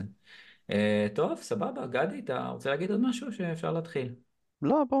טוב, סבבה, גדי, אתה רוצה להגיד עוד משהו שאפשר להתחיל?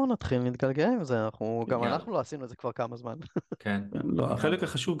 לא, בואו נתחיל להתגלגל עם זה, גם יאללה, אנחנו לא עשינו את זה כבר כמה זמן. כן, לא, החלק לגמרי.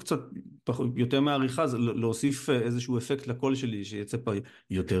 החשוב קצת יותר מהעריכה זה להוסיף איזשהו אפקט לקול שלי, שיצא פה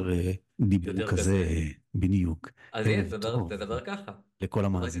יותר דיבור יותר כזה, כזה. בדיוק. אז הנה, ערב תדבר, טוב תדבר ככה. לכל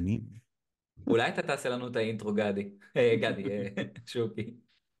תדבר, המאזינים. אולי אתה תעשה לנו את האינטרו, גדי. גדי, שוקי.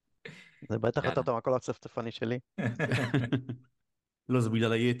 זה בטח יאללה. יותר מהקול הצפצפני שלי. לא, זה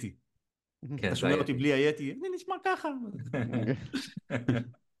בגלל היתי. אתה כן, זה שומע אותי הייתי. בלי היתי, זה נשמע ככה.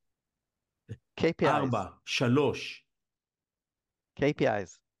 KPIs, 4, 3.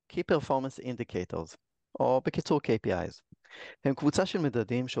 KPIs, Key Performance Indicators, או בקיצור KPIs, הם קבוצה של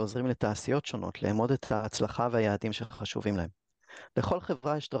מדדים שעוזרים לתעשיות שונות לאמוד את ההצלחה והיעדים שחשובים להם. לכל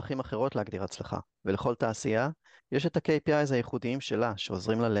חברה יש דרכים אחרות להגדיר הצלחה, ולכל תעשייה יש את ה-KPIs הייחודיים שלה,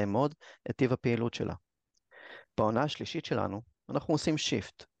 שעוזרים לה לאמוד את טיב הפעילות שלה. בעונה השלישית שלנו, אנחנו עושים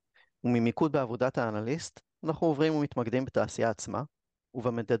שיפט, וממיקוד בעבודת האנאליסט, אנחנו עוברים ומתמקדים בתעשייה עצמה,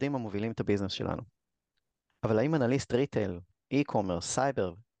 ובמדדים המובילים את הביזנס שלנו. אבל האם אנליסט ריטייל, e-commerce,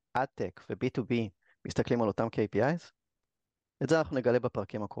 סייבר, אד-טק ו-B2B מסתכלים על אותם KPIs? את זה אנחנו נגלה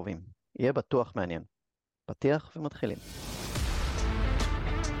בפרקים הקרובים. יהיה בטוח מעניין. פתיח ומתחילים.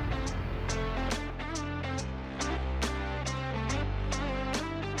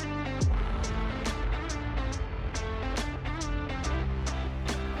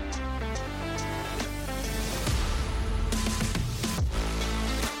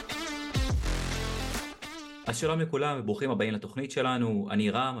 אז שלום לכולם וברוכים הבאים לתוכנית שלנו. אני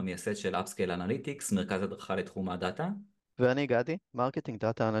רם, המייסד של אפסקייל אנליטיקס, מרכז הדרכה לתחום הדאטה. ואני גדי, מרקטינג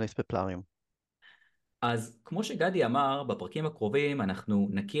דאטה אנליסט בפלאריום. אז כמו שגדי אמר, בפרקים הקרובים אנחנו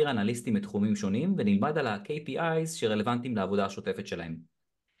נכיר אנליסטים מתחומים שונים ונלמד על ה-KPIs שרלוונטיים לעבודה השוטפת שלהם.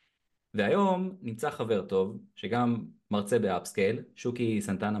 והיום נמצא חבר טוב, שגם מרצה באפסקייל, שוקי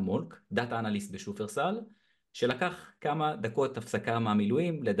סנטנה מולק, דאטה אנליסט בשופרסל, שלקח כמה דקות הפסקה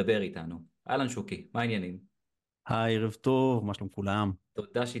מהמילואים לדבר איתנו. אהלן שוקי, מה העניינים? היי, ערב טוב, מה שלום כולם?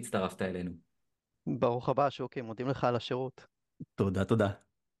 תודה שהצטרפת אלינו. ברוך הבא, שוקי, מודים לך על השירות. תודה, תודה.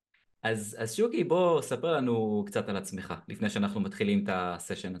 אז שוקי, בוא ספר לנו קצת על עצמך, לפני שאנחנו מתחילים את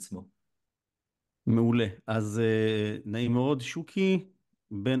הסשן עצמו. מעולה. אז נעים מאוד, שוקי,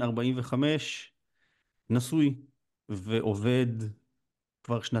 בן 45, נשוי ועובד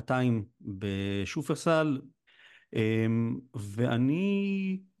כבר שנתיים בשופרסל,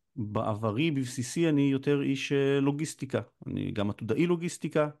 ואני בעברי בבסיסי אני יותר איש לוגיסטיקה, אני גם עתודאי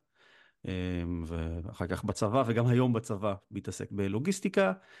לוגיסטיקה, ואחר כך בצבא וגם היום בצבא מתעסק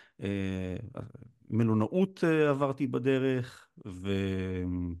בלוגיסטיקה, מלונאות עברתי בדרך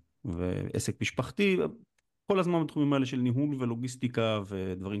ועסק משפחתי, כל הזמן בתחומים האלה של ניהול ולוגיסטיקה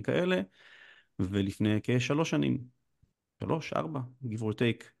ודברים כאלה, ולפני כ3 שנים, 3, 4, give or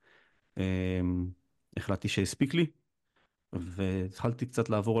take, החלטתי שהספיק לי, והתחלתי קצת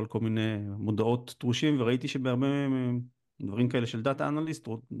לעבור על כל מיני מודעות תרושים, וראיתי שבהרבה דברים כאלה של דאטה אנליסט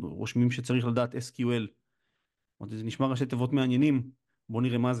רושמים שצריך לדעת SQL. אמרתי, זה נשמע ראשי תיבות מעניינים, בוא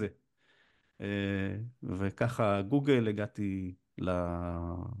נראה מה זה. וככה גוגל, הגעתי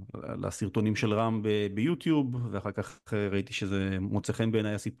לסרטונים של רם ביוטיוב, ואחר כך ראיתי שזה מוצא חן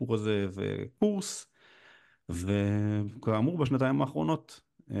בעיניי הסיפור הזה, וקורס, וכאמור בשנתיים האחרונות,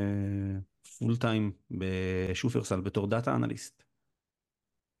 פול טיים בשופרסל בתור דאטה אנליסט.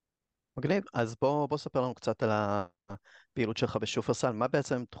 מגניב, אז בוא ספר לנו קצת על הפעילות שלך בשופרסל, מה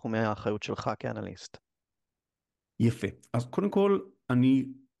בעצם תחומי האחריות שלך כאנליסט? יפה. אז קודם כל, אני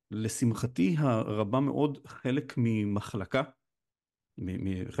לשמחתי הרבה מאוד חלק ממחלקה,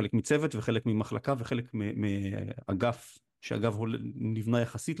 חלק מצוות וחלק ממחלקה וחלק מאגף, שאגב נבנה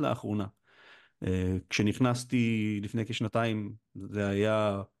יחסית לאחרונה. כשנכנסתי לפני כשנתיים, זה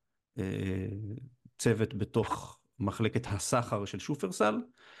היה צוות בתוך מחלקת הסחר של שופרסל,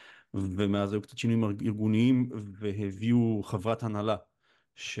 ומאז היו קצת שינויים ארגוניים, והביאו חברת הנהלה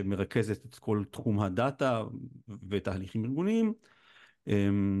שמרכזת את כל תחום הדאטה ותהליכים ארגוניים.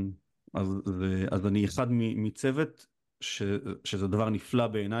 אז אני אחד מצוות שזה דבר נפלא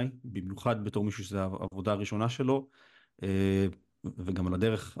בעיניי, במיוחד בתור מישהו שזה העבודה הראשונה שלו, וגם על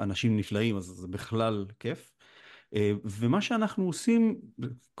הדרך אנשים נפלאים, אז זה בכלל כיף. ומה שאנחנו עושים,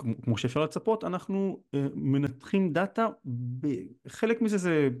 כמו שאפשר לצפות, אנחנו מנתחים דאטה, חלק מזה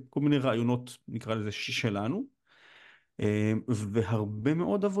זה כל מיני רעיונות, נקרא לזה שלנו, והרבה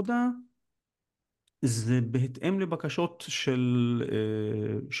מאוד עבודה זה בהתאם לבקשות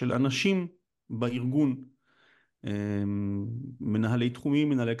של אנשים בארגון, מנהלי תחומים,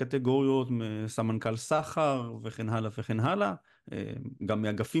 מנהלי קטגוריות, סמנכ"ל סחר וכן הלאה וכן הלאה, גם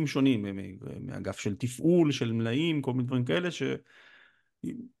מאגפים שונים, מאגף של תפעול, של מלאים, כל מיני דברים כאלה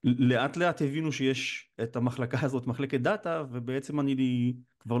לאט לאט הבינו שיש את המחלקה הזאת, מחלקת דאטה, ובעצם אני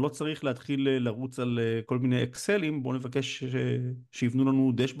כבר לא צריך להתחיל לרוץ על כל מיני אקסלים, בואו נבקש שיבנו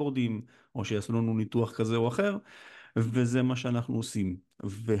לנו דשבורדים, או שיעשו לנו ניתוח כזה או אחר, וזה מה שאנחנו עושים.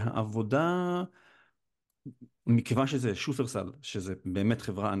 והעבודה, מכיוון שזה שופרסל, שזה באמת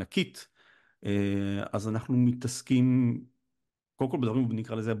חברה ענקית, אז אנחנו מתעסקים, קודם כל בדברים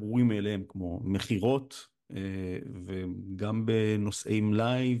נקרא לזה הברורים מאליהם, כמו מחירות, וגם בנושאי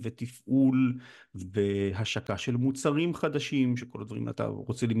מלאי ותפעול, והשקה של מוצרים חדשים, שכל הדברים אתה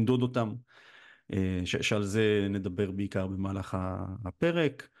רוצה למדוד אותם, שעל זה נדבר בעיקר במהלך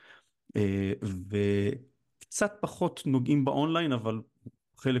הפרק, וקצת פחות נוגעים באונליין, אבל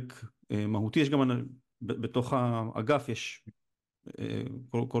חלק מהותי. יש גם בתוך האגף, יש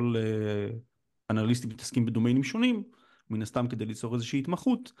כל אנאליסטים מתעסקים בדומיינים שונים, מן הסתם כדי ליצור איזושהי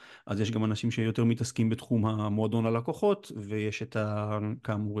התמחות, אז יש גם אנשים שיותר מתעסקים בתחום המועדון הלקוחות, ויש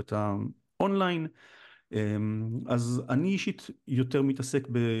כאמור את האונליין. אז אני אישית יותר מתעסק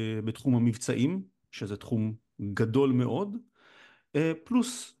בתחום המבצעים, שזה תחום גדול מאוד,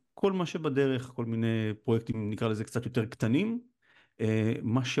 פלוס כל מה שבדרך, כל מיני פרויקטים נקרא לזה קצת יותר קטנים.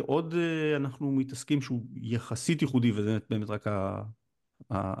 מה שעוד אנחנו מתעסקים שהוא יחסית ייחודי, וזה באמת רק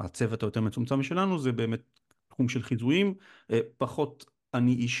הצוות היותר מצומצם שלנו, זה באמת תחום של חיזויים, פחות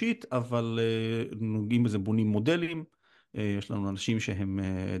אני אישית, אבל נוגעים בזה, בונים מודלים, יש לנו אנשים שהם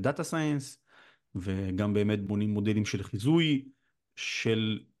דאטה סיינס, וגם באמת בונים מודלים של חיזוי,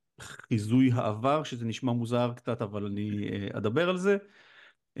 של חיזוי העבר, שזה נשמע מוזר קצת, אבל אני אדבר על זה,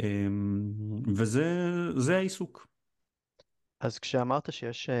 וזה העיסוק. אז כשאמרת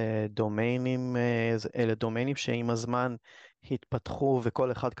שיש דומיינים, אלה דומיינים שעם הזמן התפתחו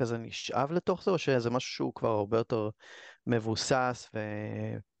וכל אחד כזה נשאב לתוך זה, או שזה משהו שהוא כבר הרבה יותר מבוסס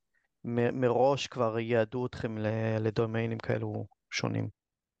ומראש כבר יעדו אתכם לדומיינים כאלו שונים?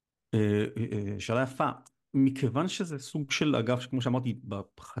 שאלה יפה. מכיוון שזה סוג של אגף שכמו שאמרתי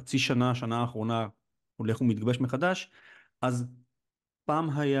בחצי שנה, שנה האחרונה הולך ומתגבש מחדש, אז פעם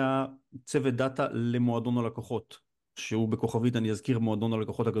היה צוות דאטה למועדון הלקוחות, שהוא בכוכבית, אני אזכיר, מועדון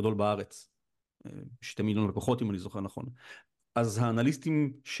הלקוחות הגדול בארץ, 2 מיליון לקוחות אם אני זוכר נכון. אז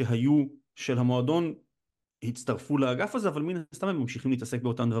האנליסטים שהיו של המועדון הצטרפו לאגף הזה, אבל מן הסתם הם ממשיכים להתעסק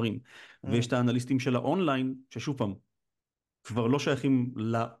באותם דברים. ויש את האנליסטים של האונליין, ששוב פעם, כבר לא שייכים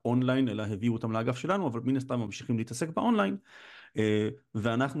לאונליין, אלא הביאו אותם לאגף שלנו, אבל מן הסתם ממשיכים להתעסק באונליין,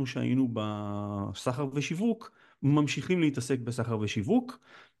 ואנחנו שהיינו בסחר ושיווק, ממשיכים להתעסק בסחר ושיווק,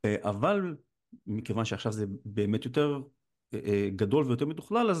 אבל מכיוון שעכשיו זה באמת יותר גדול ויותר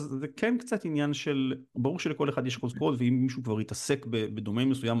מתוכלל, אז זה כן קצת עניין של, ברור שלכל אחד יש חוזקות, ואם מישהו כבר יתעסק בדומיין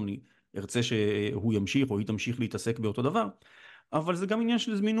מסוים, אני ארצה שהוא ימשיך או היא תמשיך להתעסק באותו דבר, אבל זה גם עניין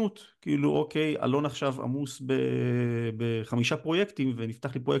של זמינות, כאילו אוקיי, אלון עכשיו עמוס ב5 פרויקטים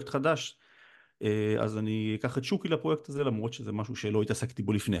ונפתח לי פרויקט חדש, אז אני אקח את שוקי לפרויקט הזה, למרות שזה משהו שלא התעסקתי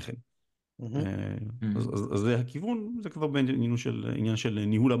בו לפני כן. אז זה הכיוון, זה כבר עניין של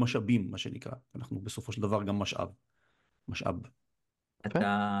ניהול המשאבים, מה שנקרא. אנחנו בסופו של דבר גם משאב.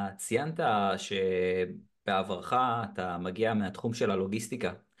 אתה ציינת שבעברך אתה מגיע מהתחום של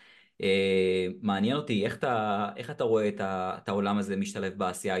הלוגיסטיקה. מעניין אותי, איך אתה רואה את העולם הזה משתלב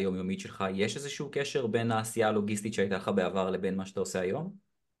בעשייה היומיומית שלך? יש איזשהו קשר בין העשייה הלוגיסטית שהייתה לך בעבר לבין מה שאתה עושה היום?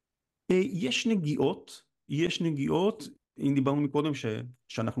 יש נגיעות, אם דיברנו מקודם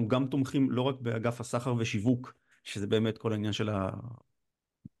שאנחנו גם תומכים לא רק באגף הסחר ושיווק, שזה באמת כל העניין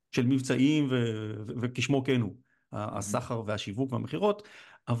של מבצעים וכשמו כן הוא, הסחר והשיווק והמחירות,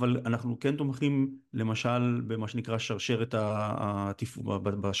 אבל אנחנו כן תומכים למשל במה שנקרא שרשרת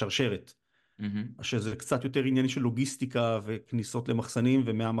בשרשרת, שזה קצת יותר ענייני של לוגיסטיקה וכניסות למחסנים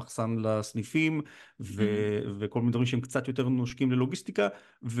ומהמחסן לסניפים וכל מיני דברים שהם קצת יותר נושקים ללוגיסטיקה,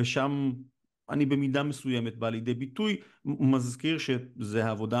 ושם אני במידה מסוימת בא לידי ביטוי, מזכיר שזה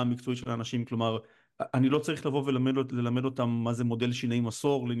העבודה המקצועית של האנשים, כלומר אני לא צריך לבוא וללמד אותם מה זה מודל שיני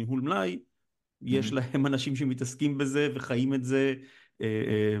מסור לניהול מלאי, יש להם אנשים שמתעסקים בזה וחיים את זה,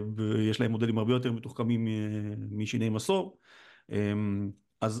 יש להם מודלים הרבה יותר מתוחכמים משיני מסור,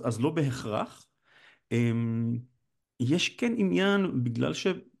 אז לא בהכרח. יש כן עניין, בגלל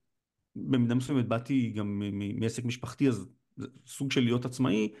שבמידה מסוימת באתי גם מעסק משפחתי, אז סוג של להיות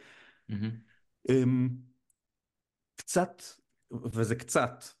עצמאי, קצת, וזה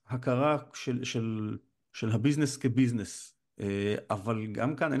קצת, הכרה של הביזנס כביזנס, אבל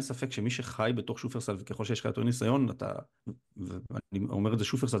גם כאן אין ספק שמי שחי בתוך שופרסל, וככל שיש לך יותר ניסיון, ואני אומר את זה,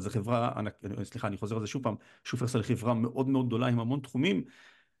 שופרסל זה חברה, סליחה, אני חוזר על זה שוב פעם, שופרסל היא חברה מאוד מאוד גדולה עם המון תחומים,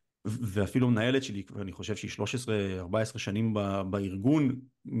 ואפילו מנהלת שלי, ואני חושב שהיא 13-14 שנים בארגון,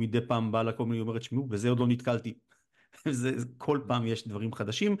 מדי פעם באה לה כל מיני אומרת, שמעו, בזה עוד לא נתקלתי. כל פעם יש דברים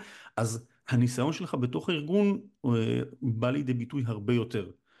חדשים, אז הניסיון שלך בתוך הארגון בא לידי ביטוי הרבה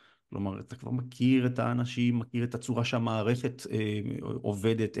יותר. כלומר, אתה כבר מכיר את האנשים, מכיר את הצורה שהמערכת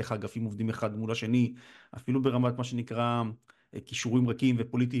עובדת, איך האגפים עובדים אחד מול השני, אפילו ברמת מה שנקרא כישורים רכים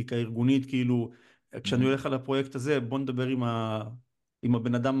ופוליטיקה ארגונית, כאילו, כשאני הולך על הפרויקט הזה, בוא נדבר עם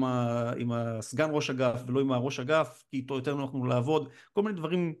הבן אדם, עם הסגן ראש אגף, ולא עם הראש אגף, כי איתו יותר נוח לנו לעבוד, כל מיני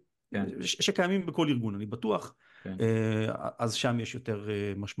דברים שקיימים בכל ארגון, אני בטוח. אז שם יש יותר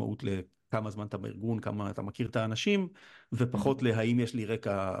משמעות לכמה זמן אתה בארגון, כמה אתה מכיר את האנשים, ופחות להאם יש לי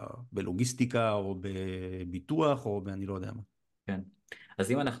רקע בלוגיסטיקה, או בביטוח, או אני לא יודע מה. כן.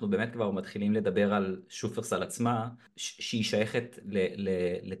 אז אם אנחנו באמת כבר מתחילים לדבר על שופרסל עצמה, שהיא שייכת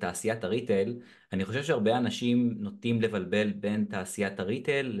לתעשיית הריטייל, אני חושב שהרבה אנשים נוטים לבלבל בין תעשיית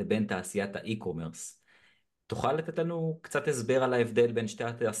הריטייל לבין תעשיית האי-קומרס. תוכל לתת לנו קצת הסבר על ההבדל בין שתי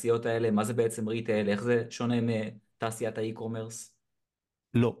התעשיות האלה? מה זה בעצם ריטייל? איך זה שונה מתעשיית האי-קומרס?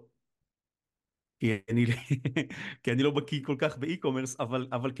 לא. כי אני לא בקיא כל כך באי-קומרס,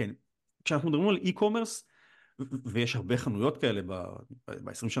 אבל כן. כשאנחנו מדברים על אי-קומרס, ויש הרבה חנויות כאלה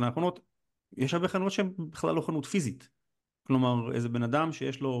ב-20 שנה האחרונות, יש הרבה חנויות שהן בכלל לא חנות פיזית. כלומר, איזה בן אדם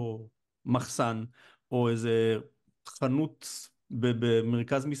שיש לו מחסן, או איזה חנות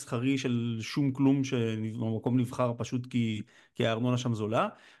במרכז מסחרי של שום כלום, שהמקום נבחר פשוט כי הארנונה שם זולה,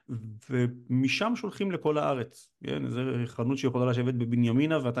 ומשם שולחים לכל הארץ. כן? איזה חנות שיכולה לשבת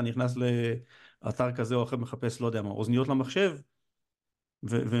בבנימינה, ואתה נכנס לאתר כזה או אחר, מחפש, לא יודע מה, אוזניות למחשב,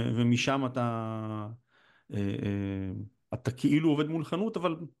 ומשם אתה כאילו עובד מול חנות,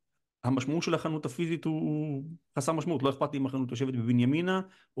 אבל המשמעות של החנות הפיזית הוא חסר משמעות. לא אכפת לי אם החנות יושבת בבנימינה,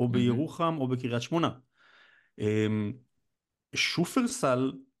 או בירוחם, או בקריית שמונה.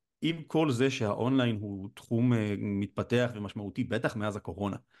 שופרסל, עם כל זה שהאונליין הוא תחום מתפתח ומשמעותי, בטח מאז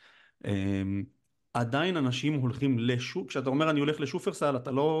הקורונה, עדיין אנשים הולכים כשאתה אומר אני הולך לשופרסל,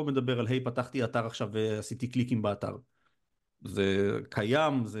 אתה לא מדבר על, היי, פתחתי אתר עכשיו ועשיתי קליקים באתר. זה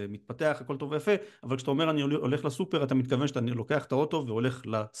קיים, זה מתפתח, הכל טוב ויפה, אבל כשאתה אומר אני הולך לסופר, אתה מתכוון שאתה לוקח את האוטו והולך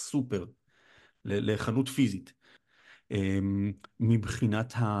לסופר, לחנות פיזית.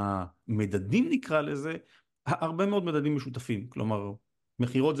 מבחינת המדדים נקרא לזה, הרבה מאוד מדדים משותפים, כלומר,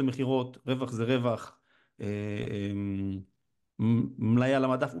 מחירות זה מחירות, רווח זה רווח, מלאי על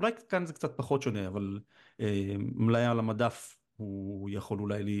המדף, אולי כאן זה קצת פחות שונה, אבל מלאי על המדף הוא יכול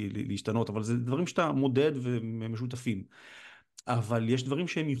אולי להשתנות, אבל זה דברים שאתה מודד ומשותפים. אבל יש דברים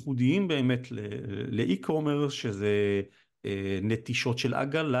שהם ייחודיים באמת לאי-קומרס, שזה נטישות של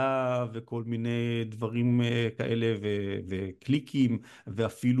עגלה וכל מיני דברים כאלה וקליקים,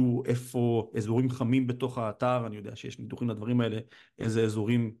 ואפילו איפה אזורים חמים בתוך האתר, אני יודע שיש ניתוחים לדברים האלה, איזה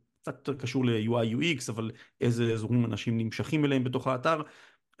אזורים, קצת קשור ל-UI UX, אבל איזה אזורים אנשים נמשכים אליהם בתוך האתר,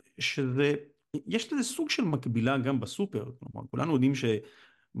 יש לזה סוג של מקבילה גם בסופר, כלומר, כולנו יודעים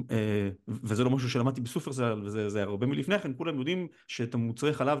וזה לא משהו שלמדתי בסופרסל, וזה הרבה מלפני כן, כולם יודעים שאת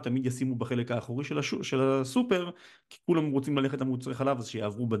המוצרי חלב תמיד ישימו בחלק האחורי של הסופר, כי כולם רוצים ללכת למוצרי חלב, אז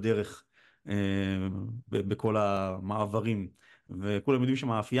שיעברו בדרך בכל המעברים, וכולם יודעים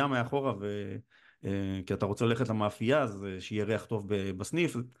שמאפייה מאחורה, כי אתה רוצה ללכת למאפייה, אז שיהיה ריח טוב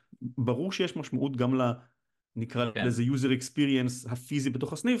בסניף. ברור שיש משמעות גם נקרא לזה user experience הפיזי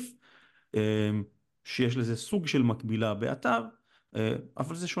בתוך הסניף, שיש לזה סוג של מקבילה באתר,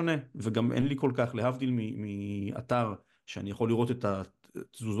 אבל זה שונה, וגם אין לי כל כך, להבדיל מאתר שאני יכול לראות את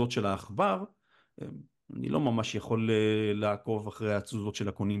התזוזות של העכבר, אני לא ממש יכול לעקוב אחרי התזוזות של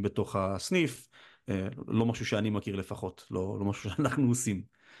הקונים בתוך הסניף, לא משהו שאני מכיר לפחות, לא משהו שאנחנו עושים.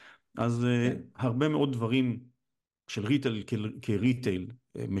 אז הרבה מאוד דברים של ריטייל כריטייל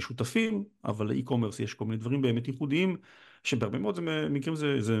משותפים, אבל לאי-קומרס יש כל מיני דברים באמת ייחודיים, שבהרבה מאוד מקרים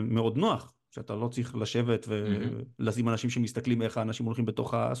זה מאוד נוח, שאתה לא צריך לשבת ולשים אנשים שמסתכלים איך האנשים הולכים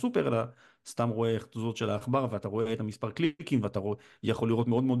בתוך הסופר, אלא סתם רואה איך תזוזות של העכבר, ואתה רואה את המספר קליקים, ואתה יכול לראות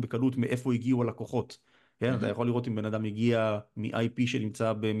מאוד מאוד בקלות מאיפה הגיעו הלקוחות. אתה יכול לראות אם בן אדם הגיע מ-IP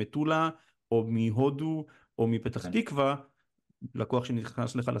שנמצא במטולה, או מהודו, או מפתח תקווה, לקוח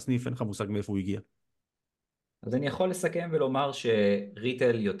שנכנס לך לסניף, אין לך מושג מאיפה הוא הגיע. אז אני יכול לסכם ולומר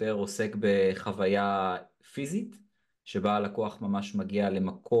שריטייל יותר עוסק בחוויה פיזית, שבה הלקוח ממש מגיע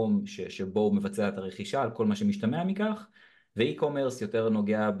למקום שבו הוא מבצע את הרכישה על כל מה שמשתמע מכך, ואי-קומרס יותר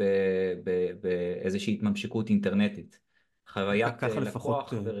נוגע באיזושהי התממשקות אינטרנטית. חוויית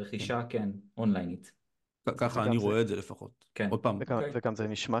לקוח ורכישה, כן, אונליינית. ככה אני רואה את זה לפחות. עוד פעם. וגם זה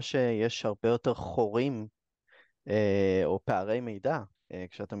נשמע שיש הרבה יותר חורים או פערי מידע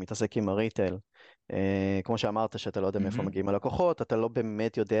כשאתה מתעסק עם הריטייל. כמו שאמרת שאתה לא יודע מאיפה מגיעים הלקוחות, אתה לא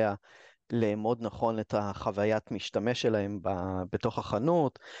באמת יודע לאמוד נכון את החוויית משתמש שלהם בתוך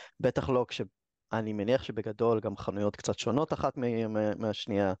החנות, בטח לא אני מניח שבגדול גם חנויות קצת שונות אחת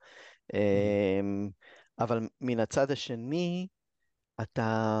מהשנייה, אבל מן הצד השני,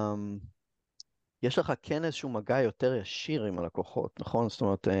 אתה, יש לך כן איזשהו מגע יותר ישיר עם הלקוחות, נכון? זאת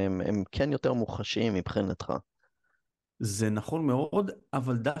אומרת, הם כן יותר מוחשיים מבחינתך. זה נכון מאוד,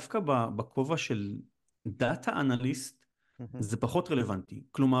 אבל דווקא בכובע של דאטה אנליסט, מהמם. זה פחות רלוונטי.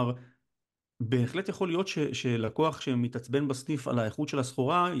 כלומר, בהחלט יכול להיות שלקוח שמתעצבן בסניף על האיכות של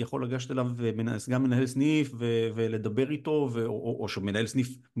הסחורה, יכול לגשת אליו גם מנהל סניף ולדבר איתו, או שמנהל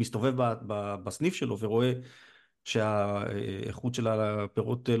סניף מסתובב בסניף שלו ורואה שהאיכות של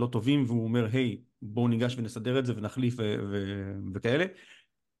הפירות לא טובים, והוא אומר, היי, בואו ניגש ונסדר את זה ונחליף וכאלה.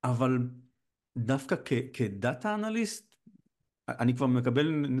 אבל דווקא כדאטה אנליסט, אני כבר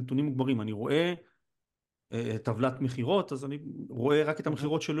מקבל נתונים מוגברים, אני רואה טבלת מחירות, אז אני רואה רק את מהמם.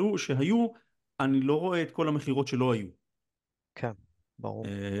 המחירות שהיו, אני לא רואה את כל המחירות שלא היו. כן, ברור.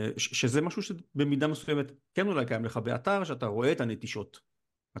 שזה משהו שבמידה מסוימת כן אולי קיים לך באתר, שאתה רואה את הנטישות.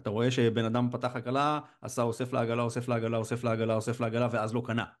 אתה רואה שבן אדם פתח עגלה, עשה אוסף לעגלה, אוסף לעגלה, אוסף לעגלה, אוסף לעגלה, ואז לא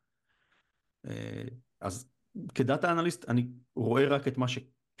קנה. אז כדאטה אנליסט אני רואה רק את מה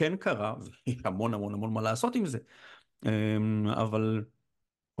שכן קרה, ויש המון המון המון מה לעשות עם זה. אבל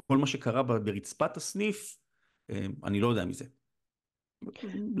כל מה שקרה ברצפת הסניף, אני לא יודע מזה.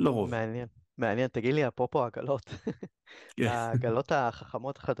 לרוב. מעניין, מעניין. תגיד לי, אפרופו העגלות, כן, העגלות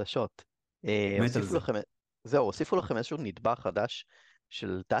החכמות החדשות, מת על הוסיפו זה. לכם, זהו, הוסיפו לכם איזשהו נדבך חדש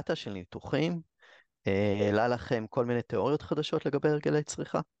של דאטה, של ניתוחים, העלה לכם כל מיני תיאוריות חדשות לגבי הרגלי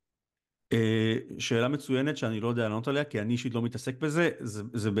צריכה? שאלה מצוינת שאני לא יודע לענות עליה, כי אני אישית לא מתעסק בזה.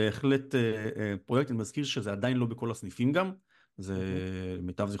 זה בהחלט פרויקט, אני מזכיר שזה עדיין לא בכל הסניפים גם. זה, מהמם.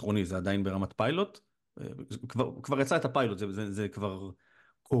 מיטב זיכרוני, זה עדיין ברמת פיילוט. כבר יצא את הפיילוט, זה כבר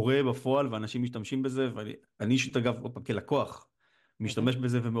קורה בפועל, ואנשים משתמשים בזה, ואני אישית אגב, עוד פעם, כלקוח, מהמם. משתמש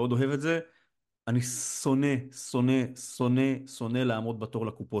בזה ומאוד אוהב את זה. אני שונא, שונא, שונא, שונא לעמוד בתור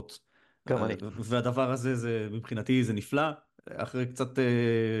לקופות. גם אני. והדבר הזה, מבחינתי זה נפלא. אחרי קצת,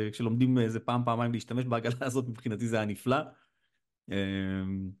 כשלומדים איזה פעמיים להשתמש בעגלה הזאת, מבחינתי זה היה נפלא.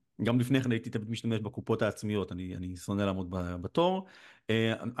 גם לפני כן הייתי תמיד משתמש בקופות העצמיות, אני שונא לעמוד בתור.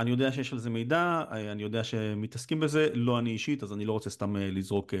 אני יודע שיש על זה מידע, אני יודע שמתעסקים בזה, לא אני אישית, אז אני לא רוצה סתם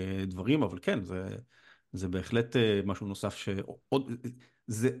לזרוק דברים, אבל כן, זה בהחלט משהו נוסף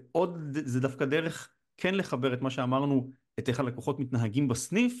זה דווקא דרך כן לחבר את מה שאמרנו, את איך הלקוחות מתנהגים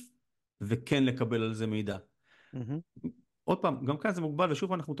בסניף, וכן לקבל על זה מידע. מהמם. עוד פעם, גם כאן זה מוגבל,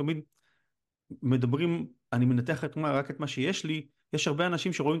 ושוב אנחנו תמיד מדברים, אני מנתח רק את מה שיש לי, יש הרבה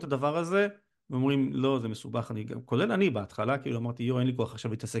אנשים שרואים את הדבר הזה, ואומרים, לא, זה מסובך, כולל אני בהתחלה, כאילו אמרתי, אין לי כוח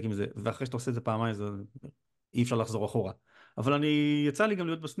עכשיו להתעסק עם זה, ואחרי שאתה עושה את זה פעמיים, אי אפשר לחזור אחורה. אבל יצא לי גם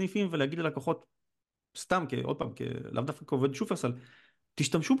להיות בסניפים, ולהגיד ללקוחות, סתם, עוד פעם, לאו דווקא כעובד שופרסל,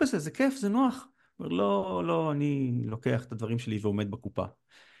 תשתמשו בזה, זה כיף, זה נוח. לא, לא, אני לוקח את הדברים שלי ועומד בקופה.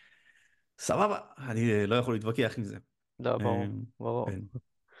 סבבה, אני לא יכול להתווכח עם זה. לא, ברור, ברור. כן.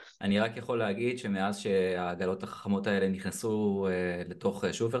 אני רק יכול להגיד שמאז שהעגלות החכמות האלה נכנסו לתוך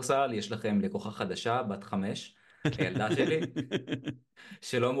שופרסל, יש לכם לקוחה חדשה, בת 5, הילדה שלי,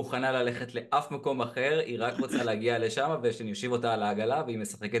 שלא מוכנה ללכת לאף מקום אחר, היא רק רוצה להגיע לשם ושאני אושיב אותה על העגלה והיא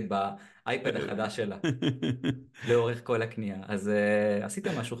משחקת באייפד החדש שלה לאורך כל הקנייה. אז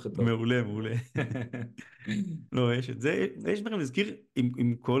עשיתם משהו טוב. מעולה, מעולה. לא, יש את זה, יש דברים להזכיר,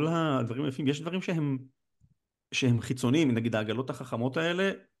 עם כל הדברים היפים, יש דברים שהם חיצוניים, נגיד העגלות החכמות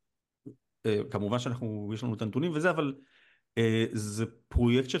האלה, כמובן יש לנו את הנתונים וזה, אבל זה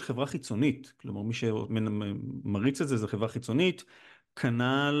פרויקט של חברה חיצונית, כלומר מי שמריץ את זה, זה חברה חיצונית,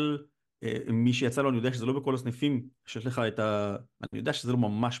 כנ"ל מי שיצא לו, אני יודע שזה לא בכל הסניפים, שיש לך אני יודע שזה לא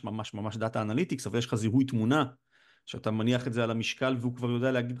ממש ממש ממש דאטה אנליטיקס, אבל יש לך זיהוי תמונה, שאתה מניח את זה על המשקל, והוא כבר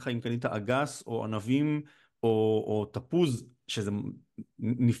יודע להגיד לך אם קנית אגס או ענבים או תפוז, שזה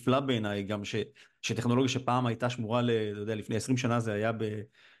נפלא בעיניי, גם שטכנולוגיה שפעם הייתה שמורה, לא יודע, לפני 20 שנה זה היה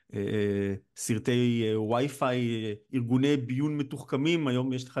סרטי וי-פיי, ארגוני ביון מתוחכמים,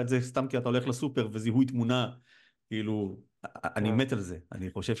 היום יש לך את זה סתם כי אתה הולך לסופר וזיהוי תמונה, כאילו, אני מת על זה,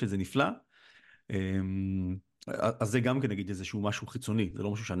 אני חושב שזה נפלא. אז זה גם כן נגיד איזשהו משהו חיצוני, זה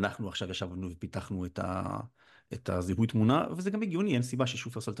לא משהו שאנחנו עכשיו ישבנו ופיתחנו את הזיהוי תמונה, וזה גם הגיוני, אין סיבה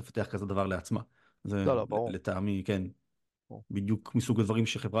ששופרסל תפתח כזה דבר לעצמה. זה לא, לא, ברור. לטעמי, כן, ברור. בדיוק מסוג הדברים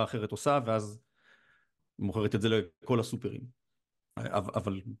שחברה אחרת עושה, ואז מוכרת את זה לכל הסופרים.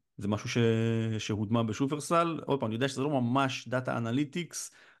 אבל זה משהו שהודמה בשופרסל. עוד פעם, אני יודע שזה לא ממש דאטה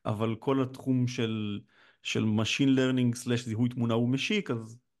אנליטיקס, אבל כל התחום של Machine Learning / זיהוי תמונה הוא משיק,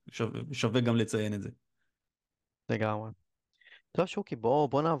 אז שווה גם לציין את זה. לגמרי. טוב, שוקי,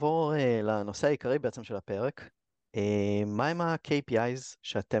 בוא נעבור לנושא העיקרי בעצם של הפרק. מה הם ה-KPIs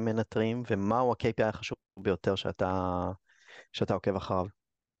שאתם מנטרים, ומהו ה-KPI החשוב ביותר שאתה עוקב אחריו?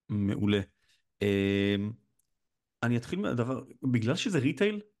 מעולה. אני אתחיל מהדבר, בגלל שזה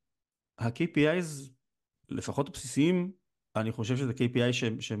ריטייל, ה-KPIs, לפחות הבסיסיים, אני חושב שזה KPI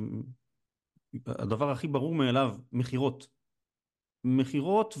שהם הדבר הכי ברור מאליו, מחירות.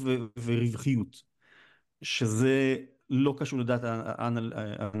 מחירות ורווחיות, שזה לא קשור לדאטה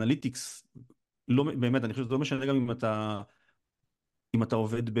אנליטיקס, לא, באמת, אני חושב שזה לא משנה גם אם אתה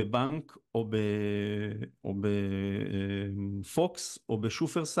עובד בבנק, או בפוקס, או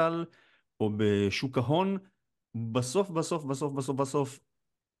בשופרסל, או בשוק ההון, בסוף,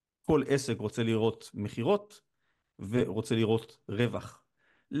 כל עסק רוצה לראות מחירות, ורוצה לראות רווח.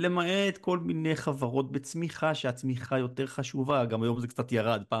 למעט כל מיני חברות בצמיחה, שהצמיחה יותר חשובה, גם היום זה קצת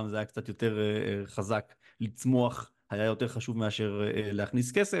ירד, פעם זה היה קצת יותר חזק, לצמוח היה יותר חשוב מאשר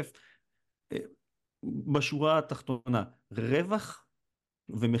להכניס כסף. אה, בשורה התחתונה, רווח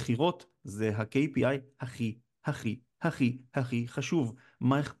ומחירות זה ה-KPI הכי חשוב.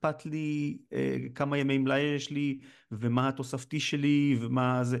 מה אכפת לי, כמה ימי מלאי יש לי, ומה התוספתי שלי,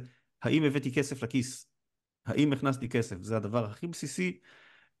 ומה זה, האם הבאתי כסף לכיס? האם הכנסתי כסף? זה הדבר הכי בסיסי.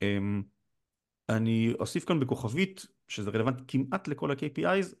 אני אוסיף כאן בכוכבית, שזה רלוונטי כמעט לכל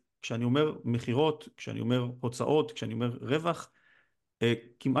ה-KPIs, כשאני אומר מחירות, כשאני אומר הוצאות, כשאני אומר רווח,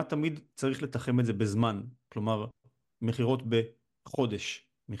 כמעט תמיד צריך לתחם את זה בזמן. כלומר, מחירות בחודש,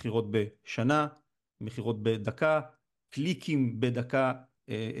 מחירות בשנה, מחירות בדקה, קליקים בדקה,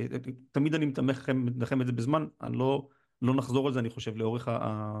 תמיד אני מתחם את זה בזמן, אני לא נחזור על זה, אני חושב, לאורך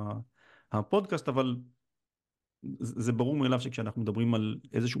הפודקאסט, אבל זה ברור מאליו שכשאנחנו מדברים על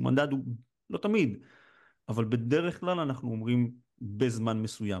איזשהו מנדד, הוא לא תמיד, אבל בדרך כלל אנחנו אומרים בזמן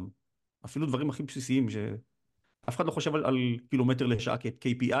מסוים. אפילו דברים הכי בסיסיים שאף אחד לא חושב על קילומטר לשעה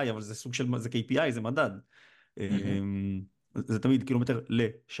כ-KPI, אבל זה סוג של, זה KPI, זה מדד. זה תמיד קילומטר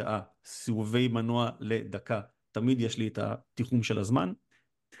לשעה, סיבובי מנוע לדקה. תמיד יש לי את התיחום של הזמן,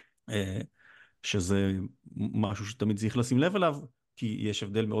 שזה משהו שתמיד צריך לשים לב אליו, כי יש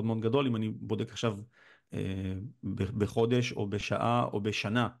הבדל מאוד מאוד גדול אם אני בודק עכשיו בחודש או בשעה או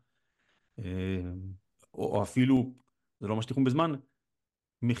בשנה, או אפילו, זה לא ממש תיחום בזמן,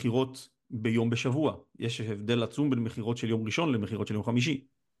 מחירות ביום בשבוע. יש הבדל עצום בין מחירות של יום ראשון למחירות של יום חמישי,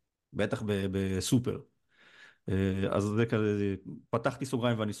 בטח בסופר. אז זה כזה, פתחתי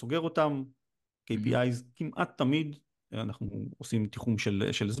סוגריים ואני סוגר אותם. KPIs כמעט תמיד אנחנו עושים תיחום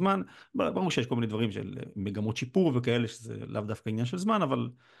של זמן. ברור שיש כל מיני דברים של מגמות שיפור וכאלה, שזה לאו דווקא עניין של זמן, אבל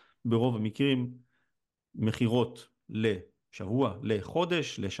ברוב המקרים מחירות לשבוע,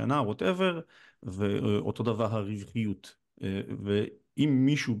 לחודש, לשנה, whatever, ואותו דבר הרווחיות. ואם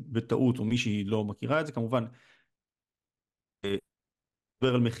מישהו בטעות או מישהי לא מכירה את זה, כמובן,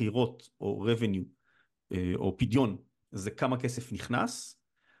 דבר על מחירות או revenue או פדיון, זה כמה כסף נכנס.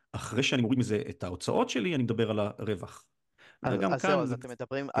 אחרי שאני מוריד מזה את ההוצאות שלי, אני מדבר על הרווח. וגם אז כאן זהו, אז זה... כן.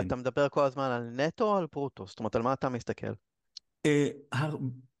 אתה מדבר כל הזמן על נטו או על ברוטו? זאת אומרת, על מה אתה מסתכל?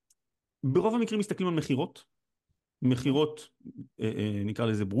 ברוב המקרים מסתכלים על מחירות. מחירות, נקרא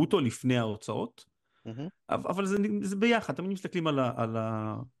לזה ברוטו, לפני ההוצאות. אבל זה ביחד, תמיד מסתכלים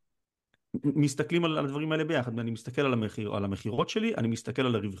מסתכלים על הדברים האלה ביחד. אני מסתכל על המחירות שלי, אני מסתכל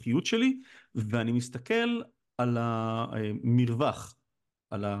על הרווחיות שלי, ואני מסתכל על המרווח,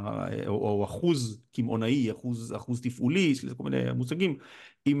 או אחוז קמעונאי, אחוז תפעולי, יש לזה כל מיני מושגים.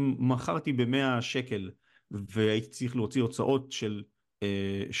 אם מכרתי ב-100 שקל, והייתי צריך להוציא הוצאות של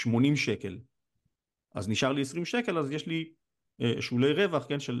 80 שקל, אז נשאר לי 20 שקל, אז יש לי שולי רווח,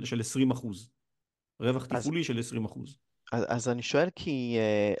 כן, של 20%. רווח תפעולי של 20%. אז אני שואל כי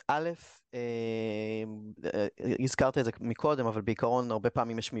א', הזכרת את זה מקודם, אבל בעיקרון הרבה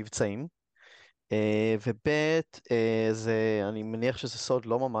פעמים יש מבצעים, וב', אני מניח שזה סוד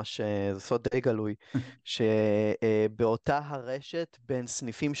לא ממש, זה סוד די גלוי, שבאותה הרשת בין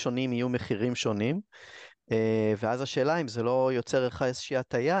סניפים שונים יהיו מחירים שונים, ואז השאלה אם זה לא יוצר לך איזושהי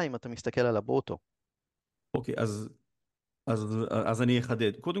הטיה אם אתה מסתכל על הברוטו. אוקיי, אז אני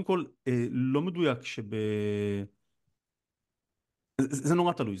אחדד. קודם כל, לא מדויק זה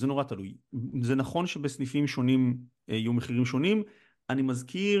נורא תלוי, זה נורא תלוי. זה נכון שבסניפים שונים יהיו מחירים שונים. אני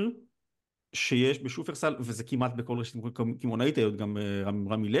מזכיר שיש בשופרסל, וזה כמעט בכל רשת קמעונאית, גם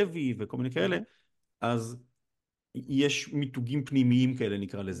רמי לוי וכל מיני כאלה, אז יש מיתוגים פנימיים כאלה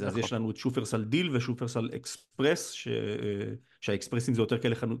נקרא לזה. אז יש לנו את שופרסל דיל ושופרסל אקספרס, שהאקספרסים זה יותר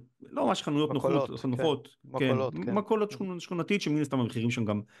כאלה חנויות, לא ממש חנויות נוחות, מכולות שכונתית, שמן הסתם המחירים שם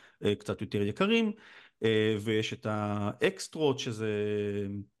גם קצת יותר יקרים, ויש את האקסטרות, שזה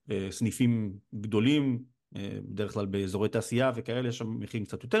סניפים גדולים, בדרך כלל באזורי תעשייה וכאלה, יש שם מחירים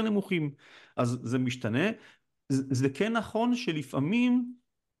קצת יותר נמוכים, אז זה משתנה. זה כן נכון שלפעמים,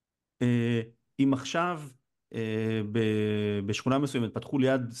 אם עכשיו בשכונה מסוימת פתחו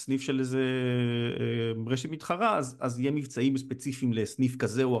ליד סניף של איזה רשת מתחרה, אז יהיה מבצעים ספציפיים לסניף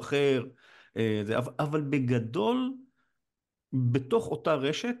כזה או אחר, אבל בגדול, בתוך אותה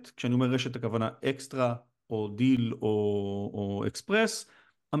רשת, כשאני אומר רשת הכוונה אקסטרה או דיל או אקספרס,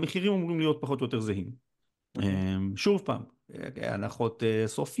 המחירים אמורים להיות פחות או יותר זהים. שוב פעם, הנחות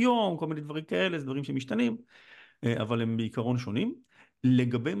סוף יום, כל מיני דברים כאלה, זה דברים שמשתנים, אבל הם בעיקרון שונים.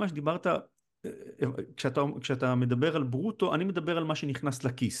 לגבי מה שדיברת, כשאתה מדבר על ברוטו, אני מדבר על מה שנכנס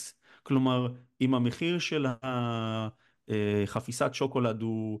לכיס. כלומר, אם המחיר של חפיסת שוקולד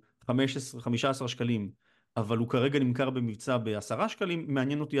הוא 15 שקלים, אבל הוא כרגע נמכר במבצע ב10 שקלים,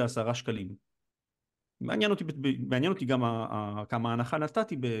 מעניין אותי 10 שקלים. מעניין אותי גם כמה הנחה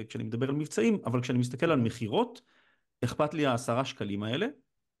נתתי כשאני מדבר על מבצעים, אבל כשאני מסתכל על מחירות, אכפת לי 10 שקלים האלה,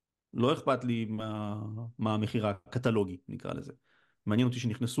 לא אכפת לי מה המחיר הקטלוגי, נקרא לזה. מעניין אותי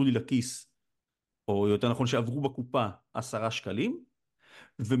שנכנסו לי לכיס, או יותר נכון שעברו בקופה 10 שקלים,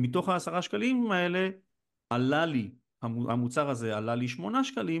 ומתוך ה10 שקלים האלה עלה לי, המוצר הזה עלה לי 8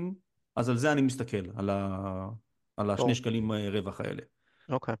 שקלים, אז על זה אני מסתכל, על השני שקלים רווח האלה.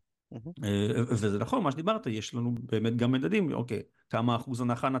 אוקיי. וזה נכון, מה שדיברת, יש לנו באמת גם מדדים, אוקיי, כמה אחוז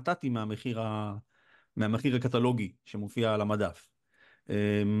הנחה נתתי מהמחיר הקטלוגי שמופיע על המדף.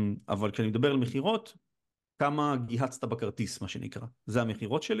 אבל כשאני מדבר על מחירות, כמה גיהצת בכרטיס, מה שנקרא. זה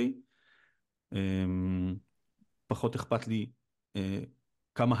המחירות שלי. פחות אכפת לי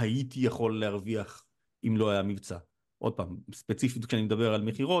כמה הייתי יכול להרוויח אם לא היה מבצע. עוד פעם, ספציפית כשאני מדבר על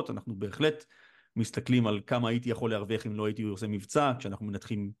מחירות, אנחנו בהחלט מסתכלים על כמה הייתי יכול להרוויח אם לא הייתי עושה מבצע, כשאנחנו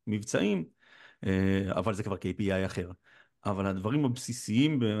מנתחים מבצעים, אבל זה כבר KPI אחר. אבל הדברים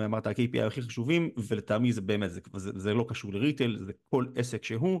הבסיסיים, אמרת, ה-KPI הכי חשובים, ולטעמי זה באמת, זה לא קשור לריטייל, זה כל עסק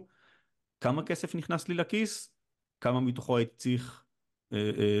שהוא, כמה כסף נכנס לי לכיס, כמה מתוכו הייתי צריך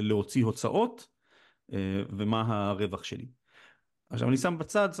להוציא הוצאות, ומה הרווח שלי. עכשיו אני שם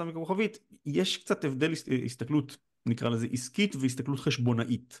בצד, שם בכוכבית, יש קצת הבדל הסתכלות, נקרא לזה עסקית, והסתכלות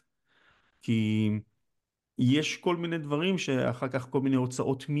חשבונאית. כי יש כל מיני דברים שאחר כך כל מיני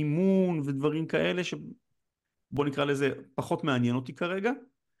הוצאות מימון ודברים כאלה, שבוא נקרא לזה פחות מעניין אותי כרגע.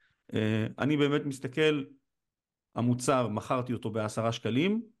 אני באמת מסתכל, המוצר, מכרתי אותו ב10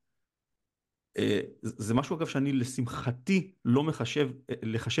 שקלים, זה משהו אגב שאני לשמחתי לא מחשב,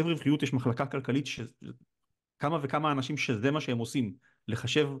 לחשב רווחיות יש מחלקה כלכלית כמה וכמה אנשים שזה מה שהם עושים,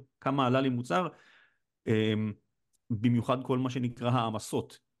 לחשב כמה עלה לי מוצר, במיוחד כל מה שנקרא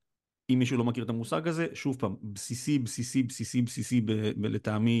העמסות. אם מישהו לא מכיר את המושג הזה, שוב פעם, בסיסי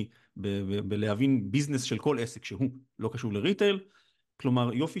לטעמי, בלהבין ביזנס של כל עסק שהוא לא קשור לריטייל,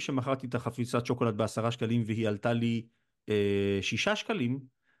 כלומר יופי שמכרתי את החפיסת שוקולד ב10 שקלים והיא עלתה לי 6 שקלים,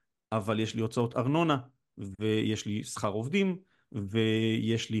 אבל יש לי הוצאות ארנונה, ויש לי שכר עובדים,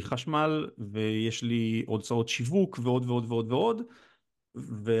 ויש לי חשמל, ויש לי הוצאות שיווק, ועוד ועוד ועוד ועוד,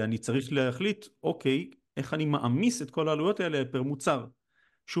 ואני צריך להחליט, אוקיי, איך אני מעמיס את כל העלויות האלה פר מוצר.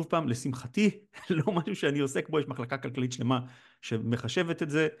 שוב פעם, לשמחתי, לא משהו שאני עוסק בו, יש מחלקה כלכלית שלמה שמחשבת את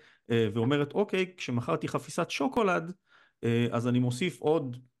זה, ואומרת, אוקיי, כשמכרתי חפיסת שוקולד, אז אני מוסיף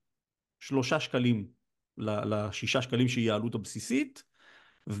עוד 3 שקלים ל6 שקלים שהיא העלות הבסיסית,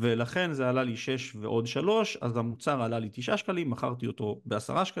 ולכן זה עלה לי 6 ועוד 3, אז המוצר עלה לי 9 שקלים, מכרתי אותו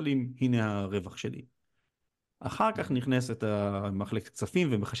ב10 שקלים, הנה הרווח שלי. אחר כך נכנסת מחלקת כספים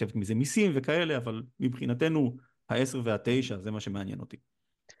ומחשבת מזה מיסים וכאלה, אבל מבחינתנו ה10 וה9 זה מה שמעניין אותי.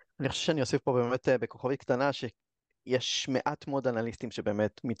 אני חושב שאני אוסיף פה באמת בכוכבית קטנה שיש מעט מאוד אנליסטים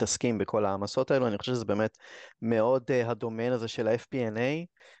שבאמת מתעסקים בכל העמסות האלו, אני חושב שזה באמת מאוד הדומיין הזה של ה-FP&A,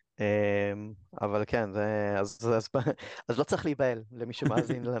 אבל כן, אז לא צריך להיבהל למי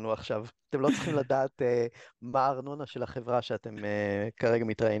שמאזין לנו עכשיו. אתם לא צריכים לדעת מה הארנונה של החברה שאתם כרגע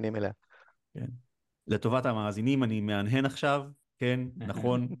מתראיינים אליה. כן. לטובת המאזינים, אני מהנהן עכשיו, כן,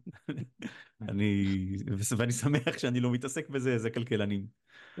 נכון, ואני שמח שאני לא מתעסק בזה, זה כלכלנים.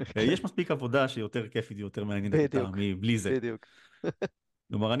 יש מספיק עבודה שיותר כיפית, יותר מעניינת לטעמי, בלי זה. בדיוק.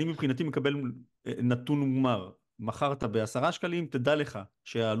 כלומר, אני מבחינתי מקבל נתון מוגמר, מכרת ב10 שקלים, תדע לך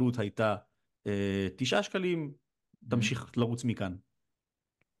שהעלות הייתה 9 שקלים, תמשיך לרוץ מכאן.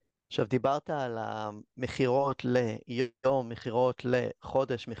 עכשיו דיברת על המחירות ליום, מחירות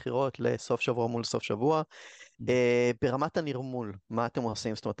לחודש, מחירות לסוף שבוע מול סוף שבוע. ברמת הנרמול, מה אתם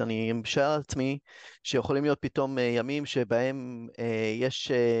עושים? זאת אומרת, אני משער על עצמי שיכולים להיות פתאום ימים שבהם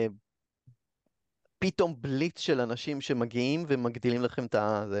יש פתאום בליץ של אנשים שמגיעים ומגדילים לכם את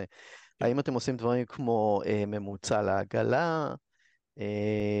זה. האם אתם עושים דברים כמו ממוצע לעגלה,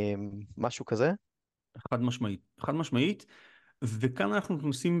 משהו כזה? חד משמעית, חד משמעית. וכאן אנחנו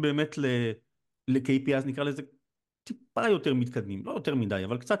נוסעים באמת ל-KPIs, נקרא לזה טיפה יותר מתקדמים, לא יותר מדי,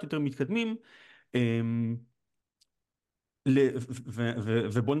 אבל קצת יותר מתקדמים.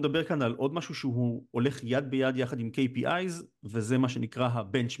 ובוא נדבר כאן על עוד משהו שהוא הולך יד ביד יחד עם KPIs, וזה מה שנקרא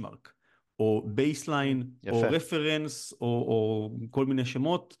הבנצ'מרק, או בייסליין, או רפרנס, או כל מיני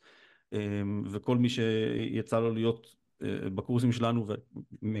שמות, וכל מי שיצא לו להיות בקורסים שלנו,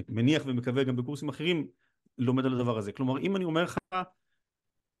 ומניח ומקווה גם בקורסים אחרים, לומד על הדבר הזה. כלומר, אם אני אומר לך,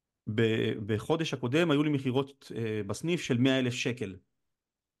 בחודש הקודם היו לי מחירות בסניף של 100,000 שקל.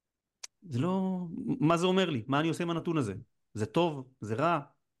 זה לא, מה זה אומר לי? מה אני עושה עם הנתון הזה? זה טוב, זה רע,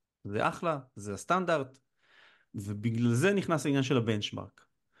 זה אחלה, זה הסטנדרט, ובגלל זה נכנס העניין של הבנצ'מרק.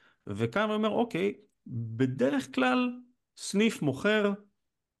 וכאן אני אומר, אוקיי, בדרך כלל סניף מוכר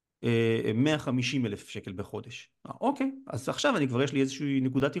 150,000 שקל בחודש. אוקיי, אז עכשיו אני כבר יש לי איזושהי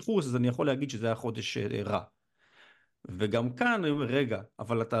נקודת ייחוס, אז אני יכול להגיד שזה היה חודש רע. וגם כאן אני אומר, רגע,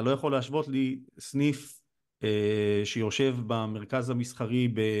 אבל אתה לא יכול להשוות לי סניף שיושב במרכז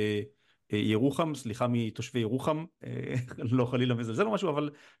המסחרי בירוחם, סליחה מתושבי ירוחם, לא חלילה מזלזל או משהו, אבל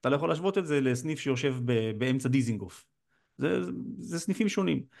אתה לא יכול להשוות את זה לסניף שיושב באמצע דיזינגוף. זה סניפים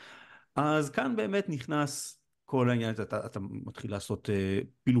שונים. אז כאן באמת נכנס כל העניין, אתה מתחיל לעשות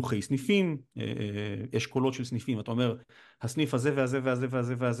פילוחי סניפים, אשכולות של סניפים, אתה אומר, הסניף הזה והזה והזה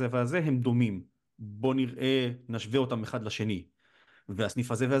והזה והזה והזה הם דומים, בוא נראה, נשווה אותם אחד לשני,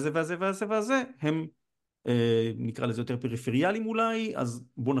 והסניף הזה והזה והזה והזה והזה הם נקרא לזה יותר פריפריאליים אולי, אז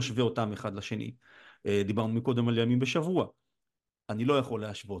בוא נשווה אותם אחד לשני. דיברנו מקודם על ימים בשבוע, אני לא יכול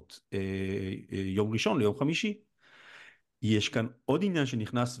להשוות יום ראשון ליום חמישי. יש כאן עוד עניין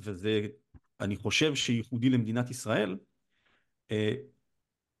שנכנס, וזה אני חושב שייחודי למדינת ישראל,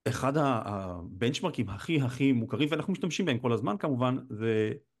 אחד הבנצ'מרקים הכי מוכרים, ואנחנו משתמשים בהם כל הזמן כמובן,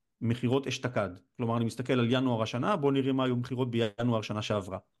 זה מחירות אשתקד. כלומר, אני מסתכל על ינואר השנה, בואו נראה מה היו מחירות בינואר שנה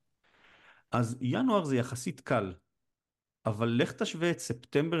שעברה. אז ינואר זה יחסית קל, אבל לך תשווה את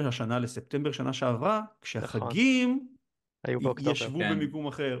ספטמבר השנה לספטמבר שנה שעברה, כשהחגים ישבו במיקום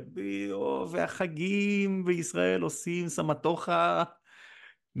אחר. והחגים בישראל עושים סמטוחה,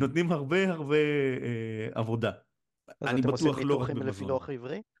 נותנים הרבה עבודה. אז אתם עושים ניתוחים לפי לוח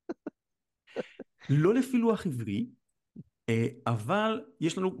עברי? לא לפי לוח עברי, אבל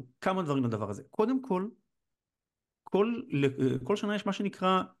יש לנו כמה דברים לדבר הזה. קודם כל, כל שנה יש מה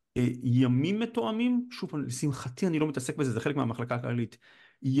שנקרא ימים מתואמים, שוב, לשמחתי אני לא מתעסק בזה, זה חלק מהמחלקה הכללית,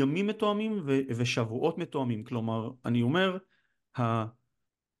 ימים מתואמים ושבועות מתואמים, כלומר, אני אומר,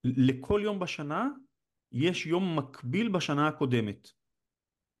 לכל יום בשנה יש יום מקביל בשנה הקודמת.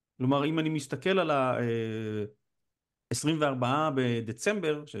 כלומר, אם אני מסתכל על 24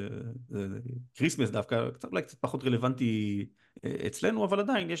 בדצמבר, שזה קריסמס דווקא, אולי קצת פחות רלוונטי אצלנו, אבל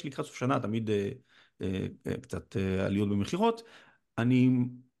עדיין יש לקראת סוף שנה תמיד קצת עליות במחירות, אני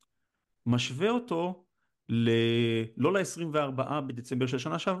משווה אותו לא ל-24 בדצמבר של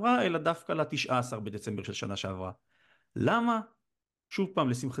שנה שעברה, אלא דווקא ל-19 בדצמבר של שנה שעברה. למה? שוב פעם,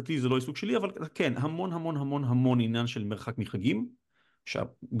 לשמחתי זה לא עיסוק שלי, אבל כן, המון עניין של מרחק מחגים,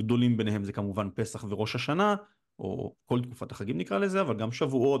 שהגדולים ביניהם זה כמובן פסח וראש השנה, או כל תקופת החגים נקרא לזה, אבל גם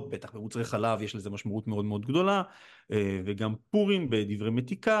שבועות, בטח במוצרי חלב יש לזה משמעות מאוד מאוד גדולה, וגם פורים בדברי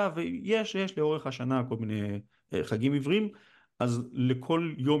מתיקה, ויש לאורך השנה כל מיני חגים עבריים, אז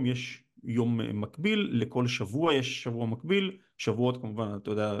לכל יום יש יום מקביל, לכל שבוע יש שבוע מקביל, שבועות כמובן,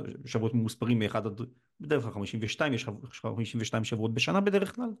 אתה יודע, שבועות ממוספרים מאחד עד בדרך כלל 52, יש 52 שבועות בשנה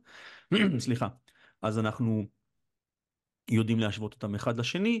בדרך כלל, סליחה, אז אנחנו יודעים להשוות אותם אחד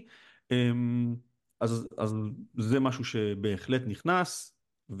לשני, אז זה משהו שבהחלט נכנס,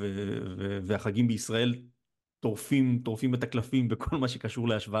 והחגים בישראל טורפים את הקלפים בכל מה שקשור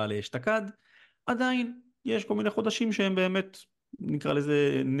להשוואה לאשתקד. עדיין יש כל מיני חודשים שהם באמת, נקרא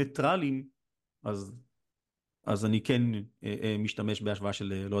לזה ניטרליים, אז אני כן משתמש בהשוואה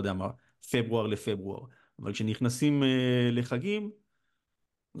של, לא יודע מה, פברואר לפברואר. אבל כשנכנסים לחגים,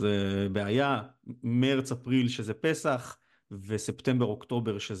 זה בעיה, מרץ, אפריל שזה פסח, וספטמבר,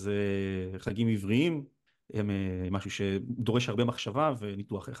 אוקטובר שזה חגים עבריים, הם משהו שדורש הרבה מחשבה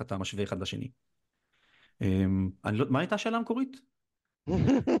וניתוח איך אתה משווה אחד לשני. מה הייתה השאלה המקורית?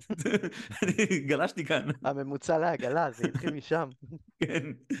 אני גלשתי כאן. הממוצע לעגלה, זה התחיל משם. כן,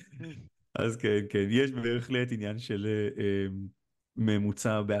 אז כן, יש בהחלט עניין של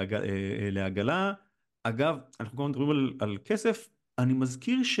ממוצע לעגלה. אגב, אנחנו כבר מדברים על כסף, אני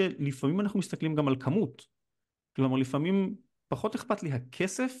מזכיר שלפעמים אנחנו מסתכלים גם על כמות. כלומר, לפעמים פחות אכפת לי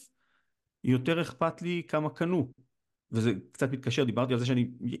הכסף, יותר אכפת לי כמה קנו. וזה קצת מתקשר, דיברתי על זה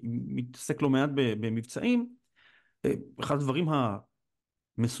שאני מתעסק לא מעט במבצעים. אחד הדברים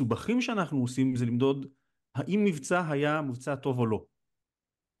המסובכים שאנחנו עושים זה למדוד האם מבצע היה מבצע טוב או לא.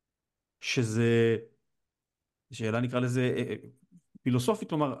 שזה שאלה נקרא לזה פילוסופית,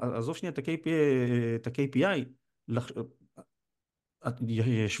 כלומר, עזוב שנייה את ה-KPI,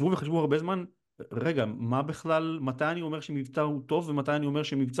 ישבו וחשבו הרבה זמן, רגע, מה בכלל, מתי אני אומר שמבצע הוא טוב, ומתי אני אומר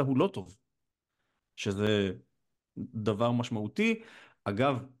שמבצע הוא לא טוב? שזה דבר משמעותי.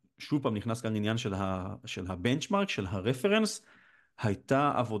 אגב, שוב פעם נכנס כאן עניין של הבנצ'מרק, של הרפרנס.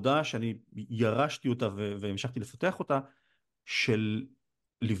 הייתה עבודה שאני ירשתי אותה והמשכתי לפתח אותה, של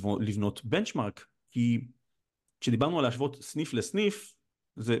לבנות בנצ'מרק, כי כשדיברנו על להשוות סניף לסניף,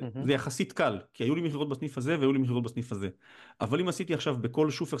 זה יחסית קל, כי היו לי מכירות בסניף הזה והיו לי מכירות בסניף הזה. אבל אם עשיתי עכשיו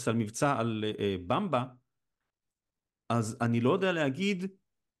בכל שופרסל מבצע על במבה, אז אני לא יודע להגיד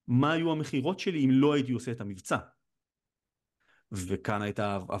מה היו המכירות שלי אם לא הייתי עושה את המבצע. וכאן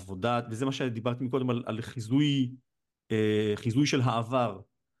הייתה עבודה, וזה מה שדיברתי מקודם על חיזוי של העבר.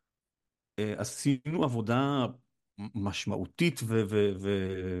 עשינו עבודה משמעותית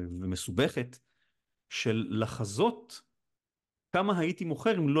ומסובכת של לחזות כמה הייתי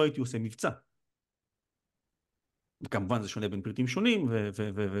מוכר אם לא הייתי עושה מבצע. וכמובן זה שונה בין פריטים שונים,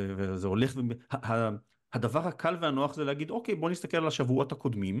 וזה הולך, הדבר הקל והנוח זה להגיד, אוקיי, בוא נסתכל על השבועות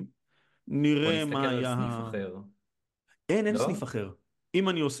הקודמים, נראה מה היה... בוא נסתכל על סניף אחר. אין לא? סניף אחר. אם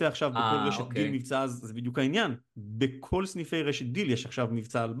אני עושה עכשיו בכל רשת אוקיי. דיל מבצע, אז זה בדיוק העניין. בכל סניפי רשת דיל יש עכשיו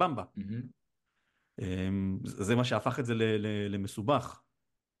מבצע על במבה. זה מה שהפך את זה למסובך.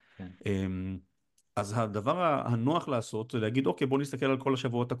 כן. אז הדבר הנוח לעשות זה להגיד, אוקיי, בוא נסתכל על כל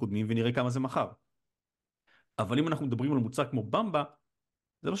השבועות הקודמים ונראה כמה זה מחר. אבל אם אנחנו מדברים על מוצר כמו במבה,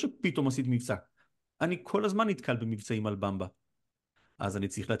 זה לא שפתאום עשית מבצע. אני כל הזמן נתקל במבצעים על במבה. אז אני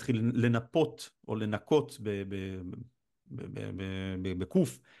צריך להתחיל לנפות או לנקות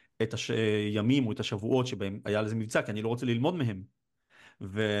בקוף את הימים או את השבועות שבהם היה לזה מבצע, כי אני לא רוצה ללמוד מהם.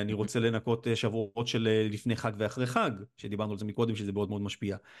 ואני רוצה לנקות שבועות של לפני חג ואחרי חג, שדיברנו על זה מקודם, שזה מאוד מאוד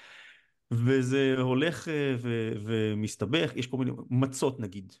משפיע. וזה הולך ומסתבך, יש כל מיני מצות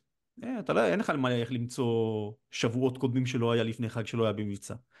נגיד. אין לך איך למצוא שבועות קודמים שלא היה לפני חג, שלא היה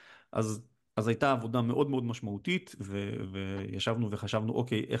במבצע. אז הייתה עבודה מאוד מאוד משמעותית, וישבנו וחשבנו,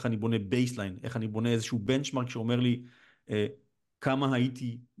 אוקיי, איך אני בונה בייסליין, איך אני בונה איזשהו בנצ'מרק שאומר לי כמה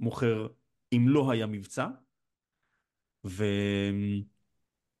הייתי מוכר אם לא היה מבצע,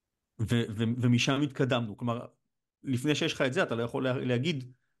 ומשם התקדמנו. כלומר, לפני שיש לך את זה, אתה לא יכול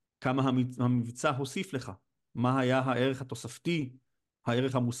להגיד כמה המבצע הוסיף לך, מה היה הערך התוספתי,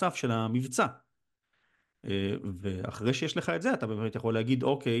 הערך המוסף של המבצע. ואחרי שיש לך את זה, אתה באמת יכול להגיד,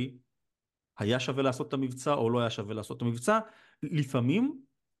 אוקיי, היה שווה לעשות את המבצע או לא היה שווה לעשות את המבצע. לפעמים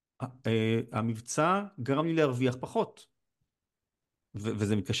המבצע גרם לי להרוויח פחות.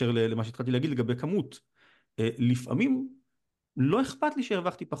 וזה מתקשר למה שהתחלתי להגיד לגבי כמות. לפעמים לא אכפת לי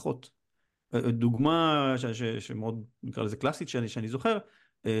שהרווחתי פחות. דוגמה שמאוד נקרא לזה קלאסית שאני זוכר,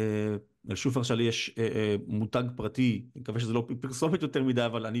 לשופרסל יש מותג פרטי, אני מקווה שזה לא פרסומת יותר מדי,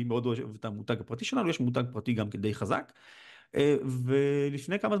 אבל אני מאוד אוהב את המותג הפרטי שלנו, יש מותג פרטי גם כדי חזק,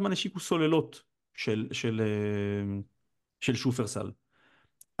 ולפני כמה זמן השיקו סוללות של שופרסל.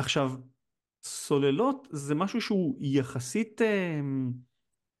 עכשיו, סוללות זה משהו שהוא יחסית,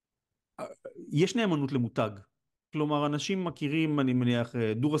 יש נאמנות למותג. כלומר, אנשים מכירים, אני מניח,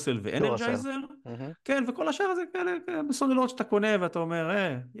 דורסל ואנרג'ייזר, כן, וכל השאר זה כאלה בסוללות שאתה קונה ואתה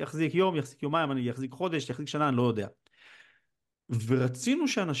אומר, יחזיק יום, יחזיק יומיים, אני יחזיק חודש, יחזיק שנה, אני לא יודע. ורצינו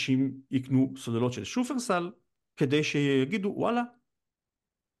שאנשים יקנו סוללות של שופרסל, כדי שיגידו, וואלה,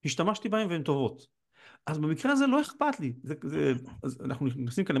 השתמשתי בהן והן טובות. אז במקרה הזה לא אכפת לי. אז אנחנו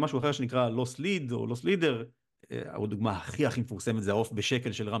נכנסים כאן למשהו אחר שנקרא loss lead או loss leader, הדוגמה הכי מפורסמת זה העוף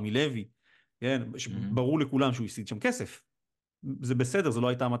בשקל של רמי לוי, כן, ברור לכולם שהוא יסיד שם כסף. זה בסדר, זה לא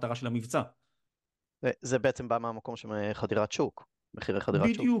הייתה המטרה של המבצע. זה בעצם בא מהמקום של חדירת שוק, מחירי חדירת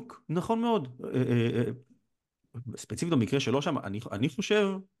שוק. בדיוק, נכון מאוד. ספציפית במקרה שלו שם, אני חושב,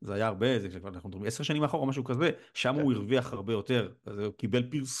 זה היה הרבה, אנחנו מדברים 10 שנים אחורה, משהו כזה, שם הוא הרוויח הרבה יותר, הוא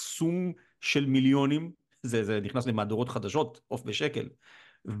קיבל פרסום של מיליונים, זה נכנס למהדורות חדשות, עוף בשקל,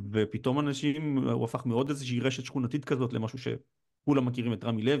 ופתאום אנשים, הוא הפך מאוד איזושהי רשת שכונתית כזאת, למשהו שכולם מכירים את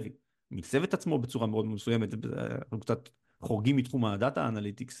רמי לוי, מצב את עצמו בצורה מאוד מסוימת, אנחנו קצת חורגים מתחום הדאטה,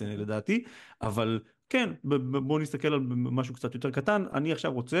 אנליטיקס לדעתי, אבל כן, בואו נסתכל על משהו קצת יותר קטן, אני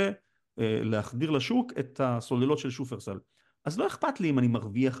עכשיו רוצה להחדיר לשוק את הסוללות של שופרסל. אז לא אכפת לי אם אני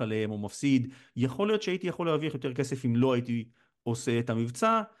מרוויח עליהם או מפסיד, יכול להיות שהייתי יכול להרוויח יותר כסף אם לא הייתי עושה את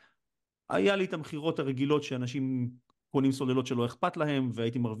המבצע, היה לי את המחירות הרגילות שאנשים קונים סוללות שלא אכפת להם,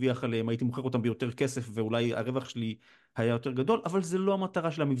 והייתי מרוויח עליהם, הייתי מוכר אותם ביותר כסף, ואולי הרווח שלי היה יותר גדול, אבל זה לא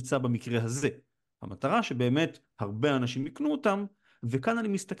המטרה של המבצע במקרה הזה. המטרה שבאמת הרבה אנשים יקנו אותם, וכאן אני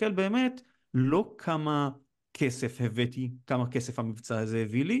מסתכל באמת לא כמה כסף הבאתי, כמה כסף המבצע הזה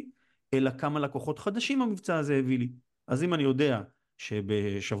הביא לי, אלא כמה לקוחות חדשים המבצע הזה הביא לי. אז אם אני יודע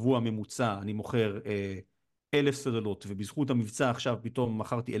שבשבוע ממוצע אני מוכר 1,000 סוללות, ובזכות המבצע עכשיו פתאום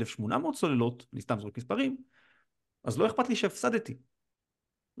מכרתי 1,800 סוללות, אני סתם זורק מספרים, אז לא אכפת לי שהפסדתי.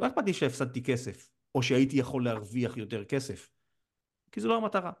 לא אכפת לי שהפסדתי כסף, או שהייתי יכול להרוויח יותר כסף, כי זו לא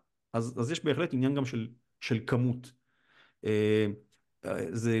המטרה. אז יש בהחלט עניין גם של כמות.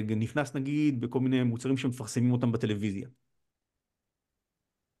 זה נכנס נגיד בכל מיני מוצרים שמפרסמים אותם בטלוויזיה,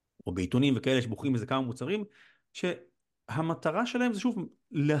 או בעיתונים וכאלה שבוחרים איזה כמה מוצרים, שהמטרה שלהם זה שוב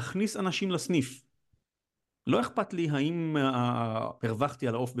להכניס אנשים לסניף. לא אכפת לי האם הרווחתי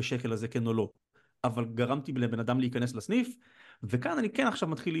על העוף בשקל הזה כן או לא, אבל גרמתי לבן אדם להיכנס לסניף, וכאן אני כן עכשיו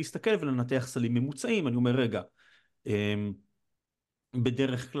מתחיל להסתכל ולנתח סלים ממוצעים. אני אומר רגע,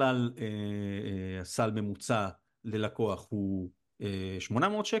 בדרך כלל הסל ממוצע ללקוח הוא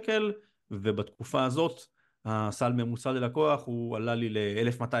 800 שקל, ובתקופה הזאת הסל ממוצע ללקוח הוא עלה לי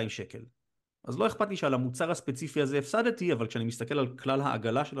ל-1,200 שקל. אז לא אכפת לי שעל המוצר הספציפי הזה הפסדתי, אבל כשאני מסתכל על כלל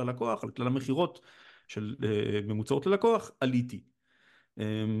העגלה של הלקוח, על כלל המחירות של ממוצעות ללקוח, עליתי.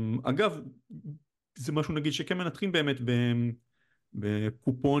 אגב, זה משהו נגיד שכן מנתחים באמת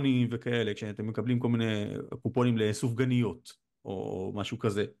בקופונים וכאלה, כשאתם מקבלים כל מיני קופונים לסופגניות, או משהו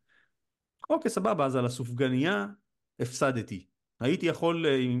כזה. אוקיי, סבבה, אז על הסופגניה הפסדתי. הייתי יכול,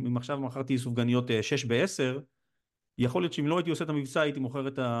 אם עכשיו מכרתי סופגניות 6 ב-10, יכול להיות שאם לא הייתי עושה את המבצע, הייתי מוכר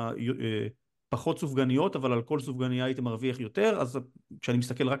את פחות סופגניות, אבל על כל סופגניה הייתי מרוויח יותר, אז כשאני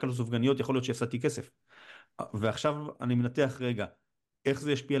מסתכל רק על הסופגניות, יכול להיות שהפסדתי כסף. ועכשיו אני מנתח רגע, איך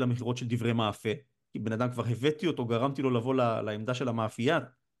זה ישפיע על המחירות של דברי מאפה? כי בן אדם כבר הבאתי אותו, גרמתי לו לבוא לעמדה של המאפייה,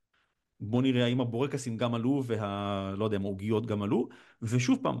 בוא נראה האם הבורקסים גם עלו, לא יודע, העוגיות גם עלו,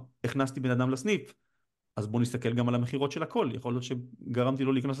 ושוב פעם, הכנסתי בן אדם לסניף, אז בוא נסתכל גם על המחירות של הכל. יכול להיות שגרמתי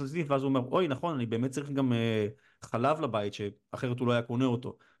לו להיכנס לסניף, ואז הוא אומר, אוי, נכון, אני באמת צריך גם חלב לבית, שאחרת הוא לא היה קונה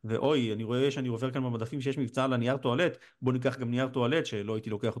אותו. ואוי, אני רואה שאני עובר כאן במדפים שיש מבצע על הנייר טואלט, בוא ניקח גם נייר טואלט, שלא הייתי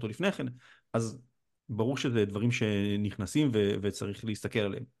לוקח אותו לפני כן. אז ברור שזה דברים שנכנסים וצריך להסתכל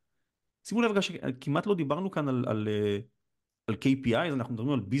עליהם. שימו לב, שכמעט לא דיברנו כאן על KPIs, אנחנו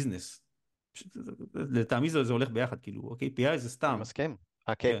מדברים על ביזנס. לטעמי זה הולך ביחד, כאילו, ה-KPI זה סתם. אני מסכים.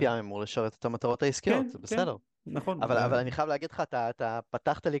 ה-KPI אמור לשרת את המטרות העסקיות, זה בסדר. נכון. אבל אני חייב להגיד לך, אתה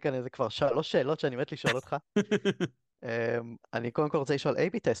פתחת לי כאן איזה כבר 3 שאלות שאני מת לשאול אותך. אני קודם כל רוצה לשאול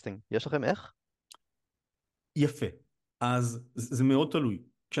A/B טסטינג, יש לכם איך? יפה. אז זה מאוד תלוי.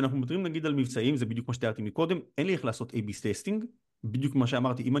 כשאנחנו מדברים נגיד על מבצעים, זה בדיוק מה שתיארתי מקודם, אין לי איך לעשות A/B טסטינג, בדיוק מה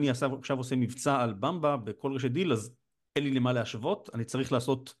שאמרתי, אם אני עכשיו עושה מבצע על במבה בכל רשת דיל, אז אין לי למה להשוות, אני צריך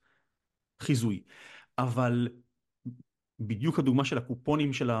לעשות חיזוי. אבל בדיוק הדוגמה של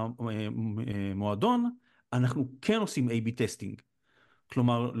הקופונים של המועדון, אנחנו כן עושים A/B טסטינג.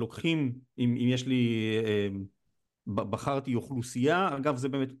 כלומר, לוקחים, אם יש לי, בחרתי אוכלוסייה, אגב זה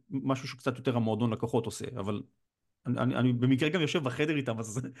באמת משהו שקצת יותר המועדון לקוחות עושה, אבל אני במקרה גם יושב בחדר איתם,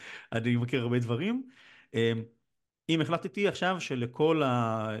 אז אני מכיר הרבה דברים. אם החלטתי עכשיו שלכל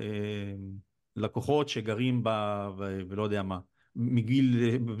הלקוחות שגרים ולא יודע מה,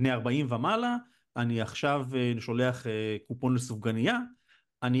 מגיל בני 40 ומעלה, אני עכשיו שולח קופון לסופגניה,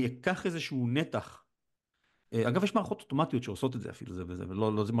 אני אקח איזשהו נתח. אגב, יש מערכות אוטומטיות שעושות את זה אפילו,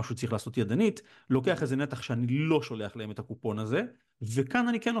 ולא זה משהו שצריך לעשות ידנית, לוקח איזה נתח שאני לא שולח להם את הקופון הזה, וכאן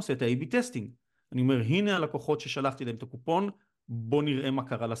אני כן עושה את ה-A/B טסטינג. אני אומר, הנה הלקוחות ששלחתי להם את הקופון, בוא נראה מה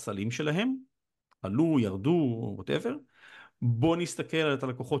קרה לסלים שלהם, עלו, ירדו, whatever. בוא נסתכל על את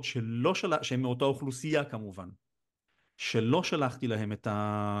הלקוחות שהם מאותה אוכלוסייה כמובן, שלא שלחתי להם את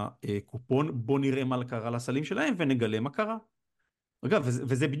הקופון, בוא נראה מה קרה לסלים שלהם ונגלה מה קרה. אגב,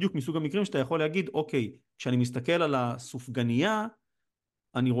 וזה בדיוק מסוג המקרים שאתה יכול להגיד, אוקיי, כשאני מסתכל על הסופגניה,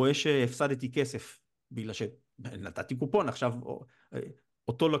 אני רואה שהפסדתי כסף, בגלל שנתתי קופון, עכשיו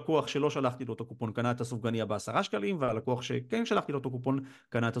אותו לקוח שלא שלחתי לו את הקופון קנה את הסופגניה ב10 שקלים, והלקוח שכן שלחתי לו את הקופון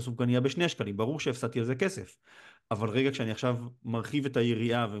קנה את הסופגניה ב2 שקלים, ברור שהפסדתי על זה כסף. אבל רגע, כשאני עכשיו מרחיב את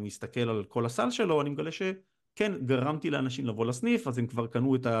היריעה ומסתכל על כל הסל שלו, אני מגלה שכן, גרמתי לאנשים לבוא לסניף, אז הם כבר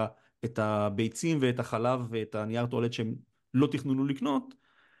קנו את הביצים ואת החלב ואת הנייר טואלט שהם לא תכננו לקנות,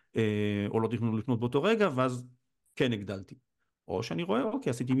 או לא תכננו לקנות באותו רגע, ואז כן הגדלתי. או שאני רואה, אוקיי,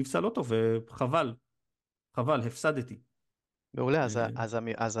 עשיתי מבצע לא טוב, וחבל, הפסדתי. מעולה,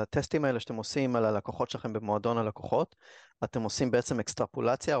 אז הטסטים האלה שאתם עושים על הלקוחות שלכם במועדון הלקוחות, אתם עושים בעצם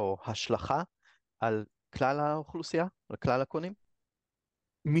אקסטרפולציה או השלכה על כלל האוכלוסייה, על כלל הקונים?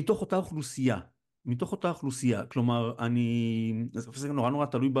 מתוך אותה אוכלוסייה, כלומר, זה נורא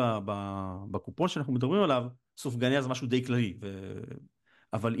תלוי בקופון שאנחנו מדברים עליו, סופגניה זה משהו די כללי,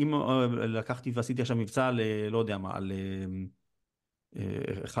 אבל אם לקחתי ועשיתי עכשיו מבצע לא יודע מה, על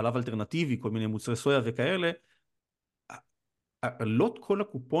חלב אלטרנטיבי, כל מיני מוצרי סויה וכאלה, לא כל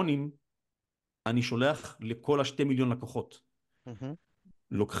הקופונים אני שולח לכל 2 מיליון לקוחות.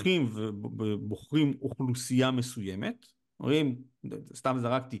 לוקחים ובוחרים אוכלוסייה מסוימת, אומרים, סתם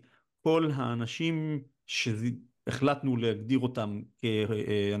זרקתי, כל האנשים שהחלטנו להגדיר אותם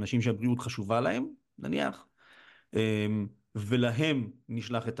כאנשים שהבריאות חשובה להם, נניח, ולהם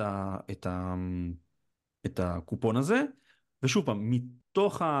נשלח את הקופון הזה, ושוב פעם,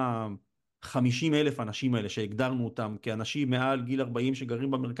 מתוך 50,000 אנשים האלה שהגדרנו אותם כאנשים מעל גיל 40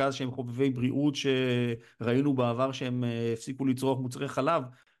 שגרים במרכז שהם חובבי בריאות שראינו בעבר שהם הפסיקו לצרוך מוצרי חלב,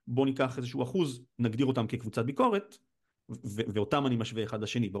 בוא ניקח איזשהו אחוז, נגדיר אותם כקבוצת ביקורת, ואותם אני משווה אחד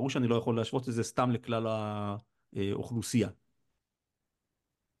לשני. ברור שאני לא יכול להשוות את זה סתם לכלל האוכלוסייה.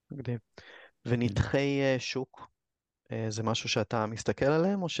 מגניב. ונתחי שוק, זה משהו שאתה מסתכל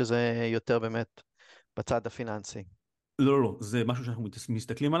עליהם, או שזה יותר באמת בצד הפיננסי? לא, זה משהו שאנחנו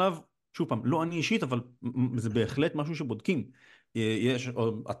מסתכלים עליו. שוב פעם, לא אני אישית, אבל זה בהחלט משהו שבודקים. יש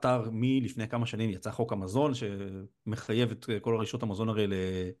אתר מלפני כמה שנים, יצא חוק המזון, שמחייב את כל רשתות המזון הרי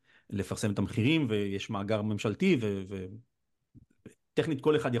לפרסם את המחירים, ויש מאגר ממשלתי, וטכנית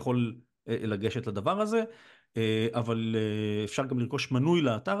כל אחד יכול לגשת לדבר הזה, אבל אפשר גם לרכוש מנוי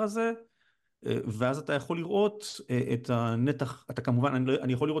לאתר הזה, ואז אתה יכול לראות את הנתח, אתה כמובן,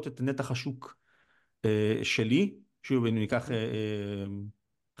 אני יכול לראות את נתח השוק שלי, שוב, אם ניקח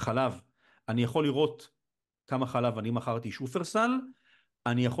חלב, אני יכול לראות כמה חלב אני מכרתי שופרסל,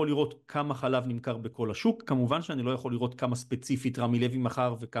 אני יכול לראות כמה חלב נמכר בכל השוק, כמובן שאני לא יכול לראות כמה ספציפית רמי לוי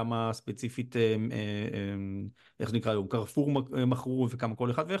מכר וכמה ספציפית, איך זה נקרא היום, קרפור מכרו וכמה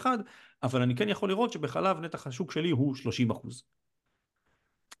כל אחד ואחד, אבל אני כן יכול לראות שבחלב נתח השוק שלי הוא 30%.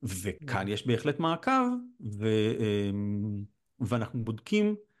 וכאן יש בהחלט מעקב, ואנחנו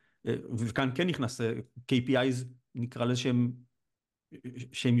בודקים, וכאן כן נכנס KPIs, נקרא לזה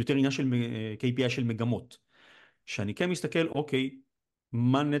שהם יותר עניין של KPI של מגמות. שאני כן מסתכל, אוקיי,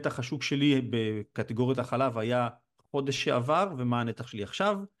 מה נתח השוק שלי בקטגוריית החלב היה חודש שעבר, ומה הנתח שלי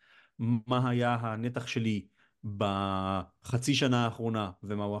עכשיו, מה היה הנתח שלי בחצי שנה האחרונה,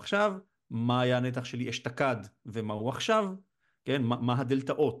 ומה הוא עכשיו, מה היה הנתח שלי אשתקד, ומה הוא עכשיו, כן, מה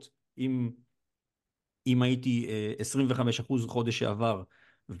הדלתאות, אם הייתי 25% חודש שעבר,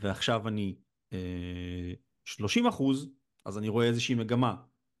 ועכשיו אני 30%, אז אני רואה איזושהי מגמה.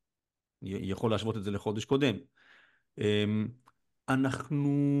 אני יכול להשוות את זה לחודש קודם.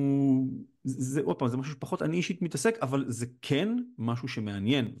 עוד פעם, זה משהו שפחות אני אישית מתעסק, אבל זה כן משהו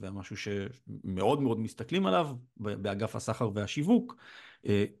שמעניין, ומשהו שמאוד מאוד מסתכלים עליו, באגף הסחר והשיווק,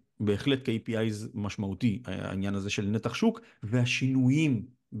 בהחלט KPIs משמעותי, העניין הזה של נתח שוק, והשינויים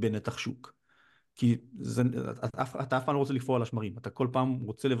בנתח שוק. כי אתה אף פעם לא רוצה לפעול על השמרים, אתה כל פעם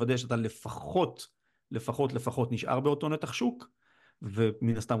רוצה לוודא שאתה לפחות נשאר באותו נתח שוק,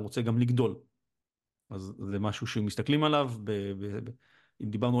 ומן הסתם רוצה גם לגדול. אז זה משהו שמסתכלים עליו, אם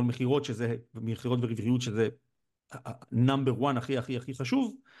דיברנו על מחירות, מחירות ורווחיות, שזה נאמבר 1 הכי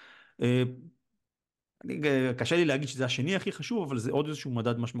חשוב, קשה לי להגיד שזה השני הכי חשוב, אבל זה עוד איזשהו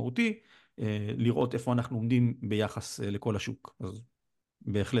מדד משמעותי, לראות איפה אנחנו עומדים ביחס לכל השוק. אז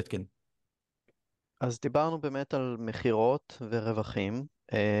בהחלט כן. אז דיברנו באמת על מחירות ורווחים,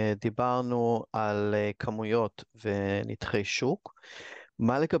 דיברנו על כמויות ונתחי שוק.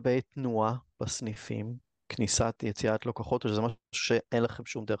 מה לגבי תנועה בסניפים, כניסת, יציאת לקוחות, או שזה משהו שאין לכם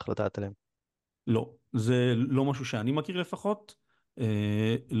שום דרך לדעת עליהם? לא, זה לא משהו שאני מכיר לפחות,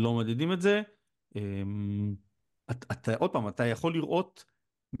 לא מדדים את זה. עוד פעם, אתה יכול lrאות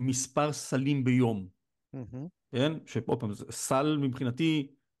מספר סלים ביום, כן? שעוד פעם, סל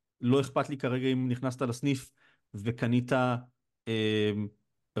מבחינתי, לא אכפת לי כרגע אם נכנסת לסניף וקנית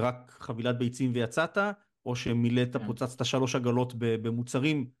רק חבילת ביצים ויצאת, או שמילאת, פוצצת 3 עגלות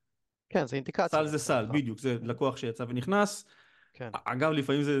במוצרים. כן, זה אינדיקציה. סל זה סל, בדיוק, זה לקוח שיצא ונכנס. אגב,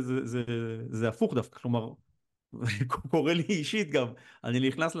 לפעמים זה הפוך דווקא, כלומר, קורה לי אישית גם, אני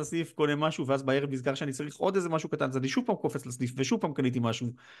נכנס לסניף, קונה משהו, ואז בערב נזכר שאני צריך עוד איזה משהו קטן, אז אני שוב פעם קופץ לסניף, ושוב פעם קניתי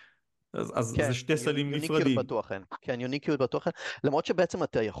משהו. אז זה שתי סלים נפרדים. כן, יוניקיות בתוכן, למרות שבעצם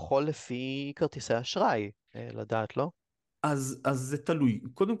אתה יכול לפי כרטיסי אשראי לדעת, לא? אז זה תלוי.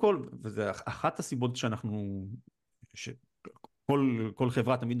 קודם כל, וזה אחת הסיבות שאנחנו, כל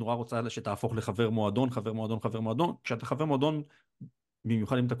חברה תמיד נורא רוצה שתהפוך לחבר מועדון, חבר מועדון, חבר מועדון. כשאתה חבר מועדון,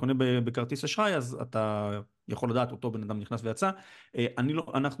 במיוחד אם אתה קונה בכרטיס אשראי, אז אתה יכול לדעת אותו בן אדם נכנס ויצא.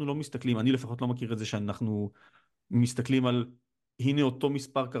 אנחנו לא מסתכלים, אני לפחות לא מכיר את זה שאנחנו מסתכלים על, הנה אותו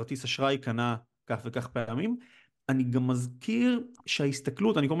מספר כרטיס אשראי קנה כך וכך פעמים. אני גם מזכיר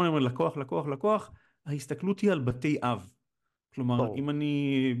שההסתכלות, אני כל הזמן אומר לקוח, ההסתכלות היא על בתי אב. כלומר, אם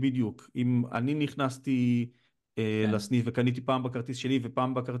אני, בדיוק, אם אני נכנסתי לסניף וקניתי פעם בכרטיס שלי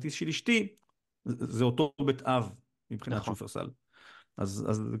ופעם בכרטיס של אשתי, זה אותו בית אב מבחינת שופרסל.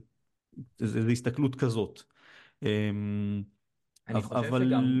 אז זה הסתכלות כזאת. אני חושב אבל,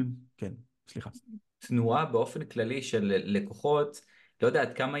 שגם כן, סליחה. תנועה באופן כללי של לקוחות, לא יודע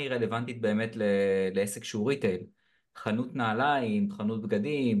עד כמה היא רלוונטית באמת לעסק שהוא ריטייל. חנות נעליים, חנות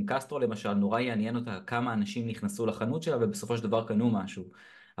בגדים, קסטרו למשל, נורא יעניין אותה כמה אנשים נכנסו לחנות שלה ובסופו של דבר קנו משהו.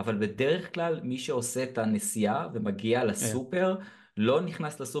 אבל בדרך כלל מי שעושה את הנסיעה ומגיע לסופר, לא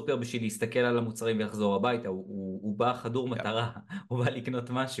נכנס לסופר בשביל להסתכל על המוצרים ולחזור הביתה, הוא בא חדור מטרה, הוא בא לקנות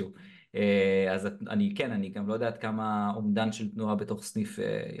משהו. אז אני גם לא יודע עד כמה אומדן של תנועה בתוך סניף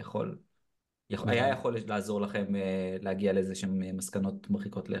היה נכון. יכול לעזור לכם להגיע לאיזה שהן מסקנות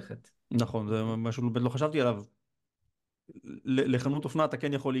מרחיקות לכת. נכון, זה משהו לא חשבתי עליו. לחנות אופנה אתה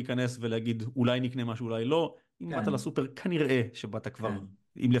כן יכול להיכנס ולהגיד אולי נקנה משהו, אולי לא. אם באת כן, לסופר כנראה שבאת כבר כן.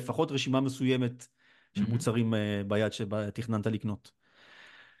 עם לפחות רשימה מסוימת של מהמם. מוצרים ביד שבה תכננת לקנות.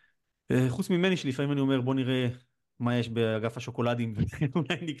 חוץ ממני שלפעמים אני אומר בוא נראה מה יש באגף השוקולדים,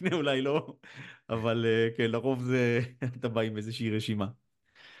 אולי נקנה אולי לא, אבל כן, לרוב זה אתה בא עם איזושהי רשימה.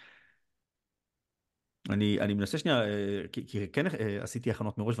 אני מנסה שנייה, כי כן עשיתי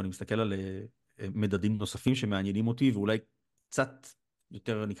הכנות מראש ואני מסתכל על מדדים נוספים שמעניינים אותי ואולי קצת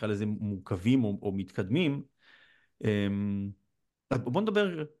יותר נקרא לזה מורכבים או מתקדמים. אז בוא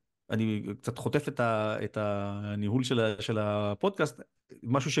נדבר, אני קצת חוטף את הניהול של הפודקאסט,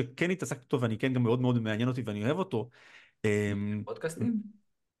 משהו שכן התעסקתי טוב ואני כן גם מאוד מאוד מעניין אותי ואני אוהב אותו. פודקאסטים?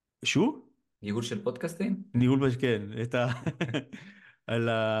 שו? ייעול של פודקאסטים? ניהול, כן, על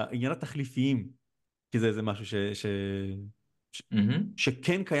העניין התחליפיים, כי זה משהו ש- מהמם.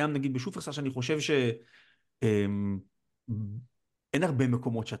 שכן קיים נגיד בשופרסל, שאני חושב אמ, אין הרבה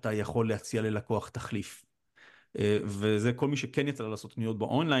מקומות שאתה יכול להציע ללקוח תחליף. וזה כל מי שכן יצא לו לעשות קניות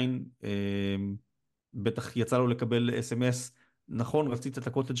באונליין, בטח יצא לו לקבל אס.אם.אס, נכון, רצית את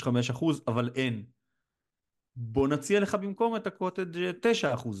הקוטג' 5%, אבל אין. בוא נציע לך במקום את הקוטג'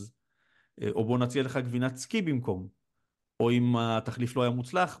 9%, או בוא נציע לך גבינת סקי במקום, או אם התחליף לא היה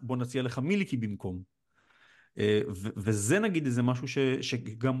מוצלח, בוא נציע לך מיליקי במקום. וזה נגיד איזה משהו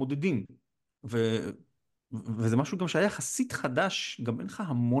שגם מודדים. וזה משהו גם שהיה יחסית חדש, גם אין לך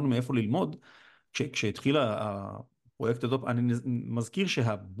המון מאיפה ללמוד. כשהתחיל הפרויקט הזה, אני מזכיר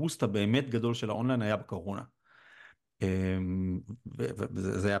שהבוסט הבאמת גדול של האונליין היה בקורונה.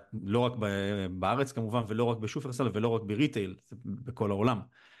 וזה היה לא רק בארץ כמובן, ולא רק בשופרסל, ולא רק בריטייל, זה בכל העולם.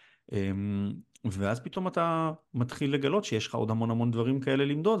 ואז פתאום אתה מתחיל לגלות שיש לך עוד המון המון דברים כאלה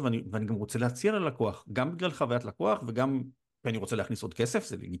למדוד, ואני גם רוצה להציע ללקוח, גם בגלל חוויית לקוח, וגם אני רוצה להכניס עוד כסף,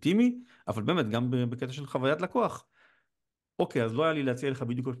 זה לגיטימי, אבל באמת גם בקטע של חוויית לקוח. אוקיי, אז לא היה לי להציע לך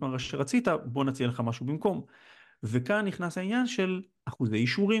בדיוק את מה שרצית, בוא נציע לך משהו במקום. וכאן נכנס העניין של אחוזי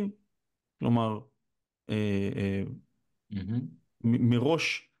אישורים. כלומר, מהמם.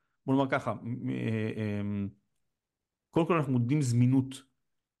 מראש, בוא נאמר ככה, קודם כל אנחנו מודדים זמינות.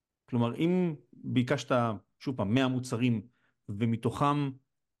 כלומר, אם ביקשת, שוב פעם, 100 מוצרים, ומתוכם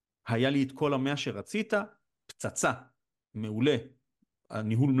היה לי את כל ה100 שרצית, פצצה, מעולה.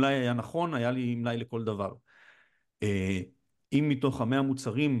 הניהול מלאי היה נכון, היה לי מלאי לכל דבר. אם מתוך ה100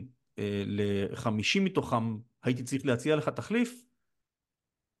 מוצרים, ל50 מתוכם הייתי צריך להציע לך תחליף,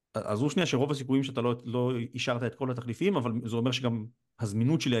 אז הוא שנייה שרוב הסיכויים שאתה לא אישרת את כל התחליפים, אבל זה אומר שגם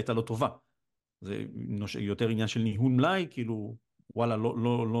הזמינות שלי הייתה לא טובה. זה יותר עניין של ניהול מלאי, כאילו, וואלה,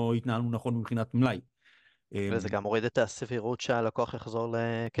 לא התנהלנו נכון מבחינת מלאי. וזה גם מוריד את הסבירות שהלקוח יחזור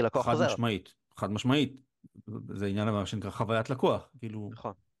כלקוח חד חוזר. משמעית, חד משמעית. זה עניין מה שנקרא חוויית לקוח. כאילו,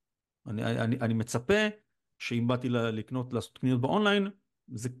 נכון. אני מצפה שאם באתי לעשות קניות באונליין,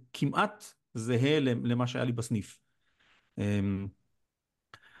 זה כמעט זהה למה שהיה לי בסניף.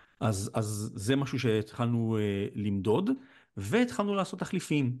 אז זה משהו שהתחלנו למדוד, והתחלנו לעשות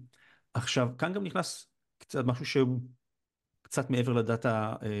תחליפים. עכשיו, כאן גם נכנס קצת משהו שהוא קצת מעבר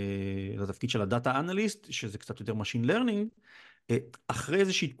לדאטה, לתפקיד של הדאטה אנאליסט, שזה קצת יותר machine learning, אחרי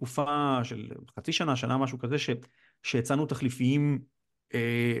איזושהי תקופה של חצי שנה, שנה, משהו כזה, שהצענו תחליפיים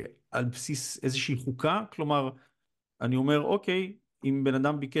על בסיס איזושהי חוקה, כלומר, אני אומר, אוקיי, אם בן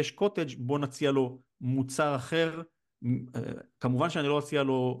אדם ביקש קוטג', בוא נציע לו מוצר אחר, כמובן שאני לא אציע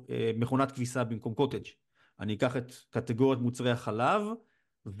לו מכונת כביסה במקום קוטג'. אני אקח את קטגוריית מוצרי החלב,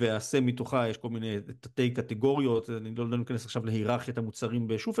 ועשה מתוכה, יש כל מיני תתי קטגוריות, אני לא ניכנס עכשיו להיררכיית המוצרים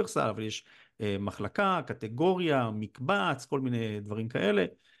בשופרסל, אבל יש מחלקה, קטגוריה, מקבץ, כל מיני דברים כאלה,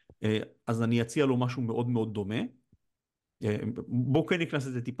 אז אני אציע לו משהו מאוד מאוד דומה. בואו כן נכנס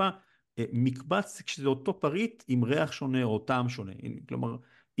לזה טיפה, מקבץ כשזה אותו פריט עם ריח שונה או טעם שונה. כלומר,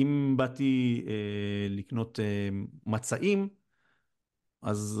 אם באתי לקנות מצעים,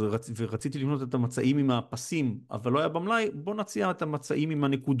 אז ורציתי לקנות את המצעים עם הפסים, אבל לא היה במלאי, בוא נציע את המצעים עם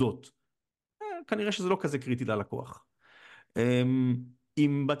הנקודות. כנראה שזה לא כזה קריטי ללקוח.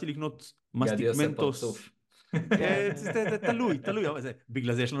 אם באתי לקנות גדי מסטיק עושה מנטוס, פרצוף. תלוי, אבל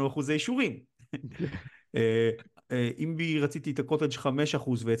בגלל זה יש לנו אחוזי אישורים. אם רציתי את הקוטג' 5%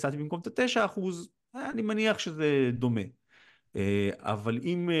 והצעתי במקום את ה-9%, אני מניח שזה דומה. אבל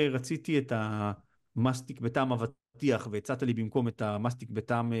אם רציתי את המסטיק בטעם אבטיח והצעת לי במקום את המסטיק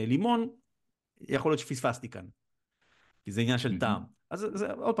בטעם לימון, יכול להיות שפספסתי כאן. כי זה עניין של טעם. אז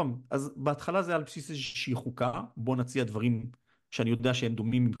עוד פעם, אז בהתחלה זה על בסיס איזושהי חוקה, בוא נציע דברים שאני יודע שהם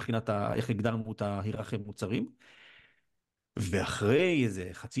דומים מבחינת איך הגדרנו את ההיררכיה מוצרים, ואחרי איזה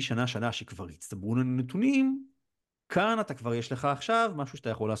חצי שנה, שנה שכבר הצטברו לנו נתונים, כאן אתה כבר יש לך עכשיו משהו שאתה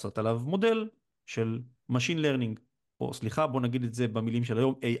יכול לעשות עליו מודל של Machine Learning, או סליחה, בוא נגיד את זה במילים של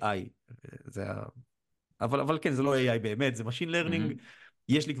היום, AI. אבל כן, זה לא AI באמת, זה Machine Learning,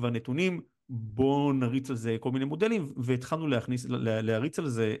 יש לי כבר נתונים, בוא נריץ על זה כל מיני מודלים, והתחלנו להריץ על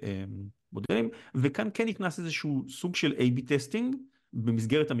זה מודלים, וכאן כן נכנס איזשהו סוג של A-B טסטינג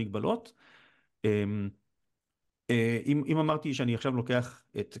במסגרת המגבלות. אם אמרתי שאני עכשיו לוקח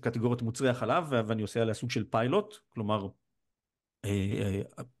את קטגוריית מוצרי החלב, ואני עושה עליה סוג של פיילוט, כלומר,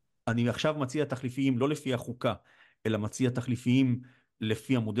 אני עכשיו מציע תחליפיים לא לפי החוקה, אלא מציע תחליפיים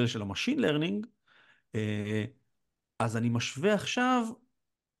לפי המודל של המשין לרנינג, אז אני משווה עכשיו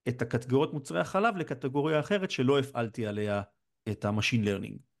את הקטגוריות מוצרי החלב לקטגוריה אחרת שלא הפעלתי עליה את המשין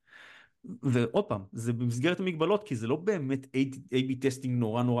לרנינג. ועוד פעם, זה במסגרת המגבלות, כי זה לא באמת A-B טסטינג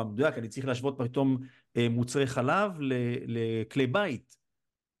נורא נורא מדויק, אני צריך להשוות פתאום מוצרי חלב לכלי בית.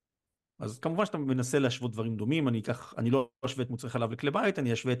 אז כמובן שאתה מנסה להשוות דברים דומים, אני לא אשווה את מוצרי חלב לכלי בית,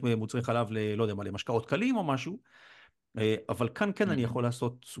 אני אשווה את מוצרי חלב לא יודע מה, למשקאות קלים או משהו, אבל כאן כן אני יכול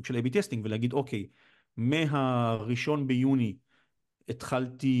לעשות סוג של A-B טסטינג ולהגיד, אוקיי, מהראשון ביוני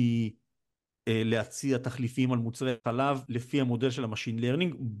התחלתי להציע תחליפים על מוצרי חלב לפי המודל של המשין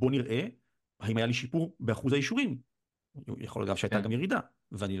לרנינג, בוא נראה האם היה לי שיפור באחוז האישורים. יכול אגב שהייתה גם ירידה,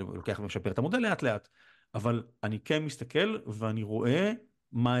 ואני לוקח ומשפר את המודל לאט לאט, אבל אני כן מסתכל ואני רואה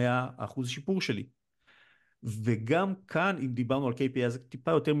מה היה האחוז השיפור שלי. וגם כאן, אם דיברנו על KPIs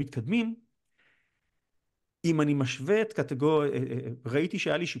טיפה יותר מתקדמים, אם אני משווה את ראיתי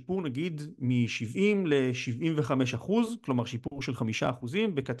שהיה לי שיפור נגיד מ-70 ל-75%, כלומר שיפור של 5%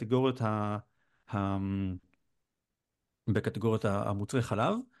 בקטגוריית המוצרי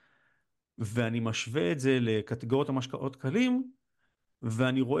חלב, ואני משווה את זה לקטגוריית המשקאות קלים,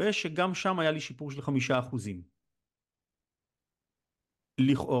 ואני רואה שגם שם היה לי שיפור של 5%.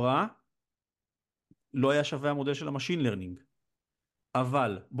 לכאורה, לא היה שווה המודל של המשין לרנינג,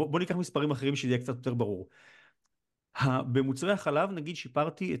 אבל בוא ניקח מספרים אחרים שזה יהיה קצת יותר ברור. במוצרי החלב נגיד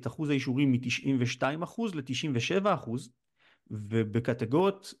שיפרתי את אחוז האישורים מ-92% ל-97%,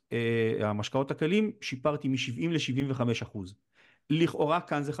 ובקטגוריות המשקאות הקלים שיפרתי מ-70 ל-75%. לכאורה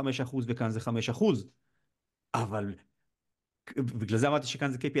כאן זה 5% וכאן זה 5%, אבל בגלל זה אמרתי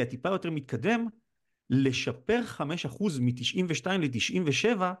שכאן זה KPI טיפה יותר מתקדם, לשפר 5% מ-92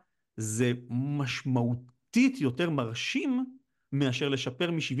 ל-97 זה משמעותית יותר מרשים מאשר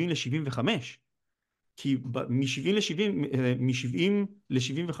לשפר מ-70 ל-75. כי מ-70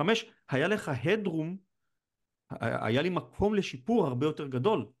 ל-75 היה לך הדרום, היה לי מקום לשיפור הרבה יותר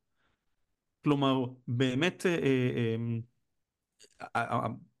גדול. כלומר, באמת,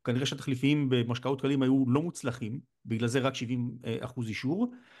 כנראה שהתחליפיים במשקאות קלים היו לא מוצלחים, בגלל זה רק 70%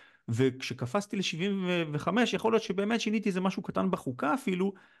 אישור, וכשקפצתי ל-75, יכול להיות שבאמת שיניתי איזה משהו קטן בחוקה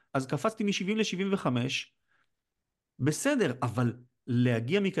אפילו, אז קפצתי מ-70 ל-75, בסדר, אבל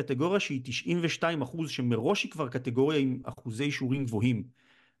להגיע מקטגוריה שהיא 92%, שמראש היא כבר קטגוריה עם אחוזי אישורים גבוהים,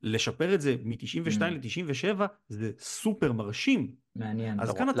 לשפר את זה מ-92 ל-97, זה סופר מרשים. מעניין.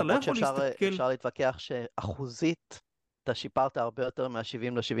 אז כאן אתה לא יכול להסתכל... אפשר להתווכח שאחוזית אתה שיפרת הרבה יותר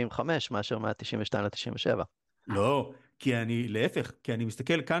מה-70 ל-75 מאשר מה-92 ל-97. לא, להפך, כי אני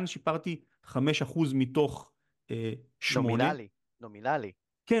מסתכל, כאן שיפרתי 5% מתוך 8. נומינלי.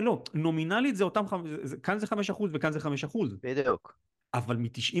 כן, לא, נומינלית זה אותם, כאן זה 5% וכאן זה 5%. בדיוק. אבל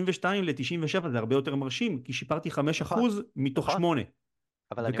מ-92 ל-97 זה הרבה יותר מרשים, כי שיפרתי 5% מתוך 8.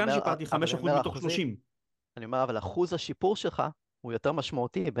 וכאן שיפרתי 5% מתוך 30. אני אומר, אבל אחוז השיפור שלך הוא יותר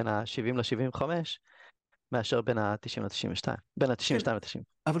משמעותי בין ה-70 ל-75, מאשר בין ה-90 ל-92. בין ה-92 ל-90.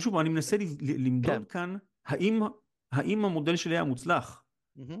 אבל שוב, אני מנסה למדוד כאן, האם המודל שלי היה מוצלח?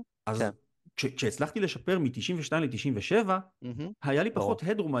 אז כשהצלחתי לשפר מ-92 ל-97, היה לי פחות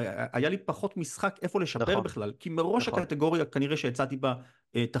הדרום, היה לי פחות משחק איפה לשפר בכלל, כי מראש הקטגוריה כנראה שהצעתי בה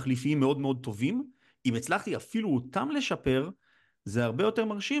תחליפיים מאוד מאוד טובים, אם הצלחתי אפילו אותם לשפר, זה הרבה יותר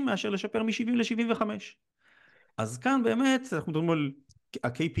מרשים מאשר לשפר מ-70 ל-75. אז כאן באמת, אנחנו מדברים על,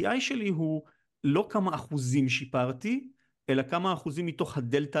 ה-KPI שלי הוא לא כמה אחוזים שיפרתי, אלא כמה אחוזים מתוך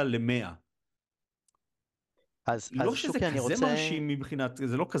הדלטה ל-100. לא אז שזה שוקי, אני כזה רוצה... מרשים מבחינת,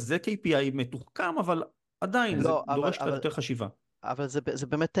 זה לא כזה KPI מתוחכם, אבל עדיין זה לא, דורש קצת יותר חשיבה. אבל זה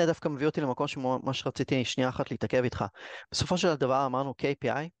באמת דווקא מביא אותי למקום שמה שרציתי שנייה אחת להתעכב איתך. בסופו של דבר אמרנו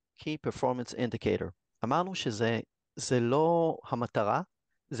KPI, Key Performance Indicator. אמרנו שזה לא המטרה,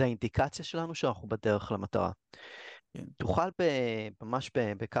 זה האינדיקציה שלנו שאנחנו בדרך למטרה. כן. תוכל ממש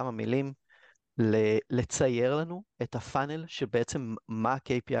בכמה מילים לצייר לנו את הפאנל שבעצם מה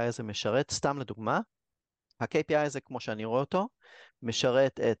ה-KPI הזה משרת. סתם לדוגמה, ה-KPI הזה, כמו שאני רואה אותו,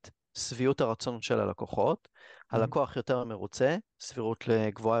 משרת את שביעות הרצון של הלקוחות, הלקוח יותר מרוצה, סבירות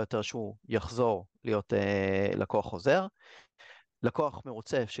גבוהה יותר שהוא יחזור להיות לקוח חוזר, לקוח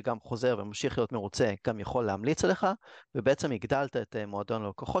מרוצה שגם חוזר וממשיך להיות מרוצה, גם יכול להמליץ עליך, ובעצם הגדלת את מועדון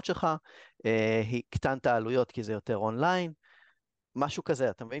הלקוחות שלך, הקטנת העלויות כי זה יותר אונליין, משהו כזה,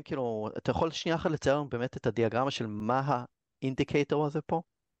 אתה מבין? כאילו, אתה יכול שנייה אחת לצייר לנו באמת את הדיאגרמה של מה האינדיקטור הזה פה?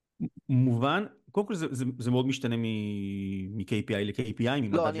 מובן, קודם כל זה מאוד משתנה מ-KPI ל-KPI,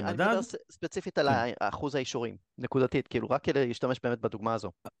 ממדד לא, אני למדד. מדבר ספציפית על כן. אחוז האישורים, נקודתית, כאילו, רק כדי להשתמש באמת בדוגמה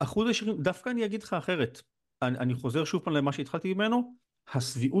הזו. אחוז הישורים, דווקא אני אגיד לך אחרת. אני חוזר שוב פעם למה שהתחלתי ממנו,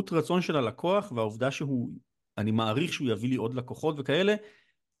 השביעות רצון של הלקוח והעובדה אני מעריך שהוא יביא לי עוד לקוחות וכאלה,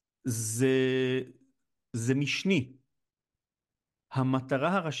 זה, זה משני.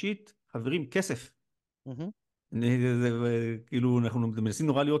 המטרה הראשית, חברים, כסף. מהמם. כאילו אנחנו מנסים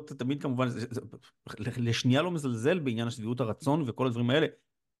נורא להיות תמיד כמובן, לשנייה לא מזלזל בעניין השביעות הרצון וכל הדברים האלה.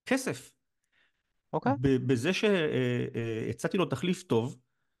 כסף. אוקיי. בזה שהצעתי לו תחליף טוב,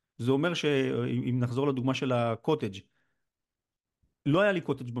 זה אומר שאם נחזור לדוגמה של הקוטג', לא היה לי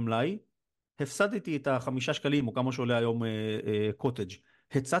קוטג' במלאי, הפסדתי את ה5 שקלים או כמה שעולה היום קוטג',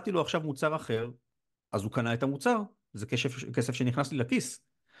 הצעתי לו עכשיו מוצר אחר, אז הוא קנה את המוצר, זה כסף שנכנס לי לכיס.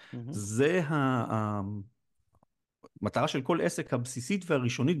 מהמם. זה המטרה של כל עסק הבסיסית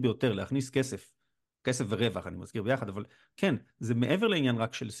והראשונית ביותר, להכניס כסף. כסף ורווח, אני מזכיר ביחד, אבל כן, זה מעבר לעניין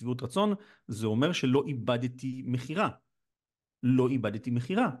רק של שביעות רצון, זה אומר שלא איבדתי מחירה. לא איבדתי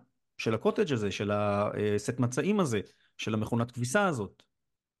מחירה של הקוטג' הזה, של הסט מצעים הזה, של המכונת כביסה הזאת.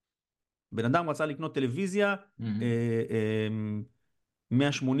 בן אדם רצה לקנות טלוויזיה,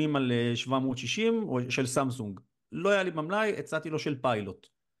 180 על 760 של סמסונג. לא היה לי במלאי, הצעתי לו של פיילוט.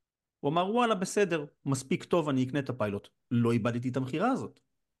 הוא אמר, וואלה, בסדר, מספיק טוב, אני אקנה את הפיילוט. לא איבדתי את המחירה הזאת.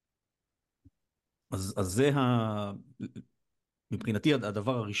 אז זה מבחינתי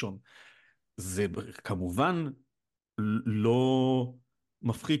הדבר הראשון. זה כמובן לא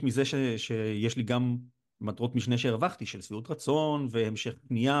מפחית מזה שיש לי גם מטרות משנה שהרווחתי, של שביעות רצון והמשך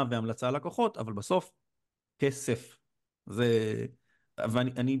קנייה והמלצה על לקוחות, אבל בסוף כסף.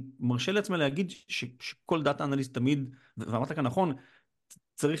 ואני מרשה לעצמי להגיד שכל דאטה אנאליסט תמיד, ואמרת כאן נכון,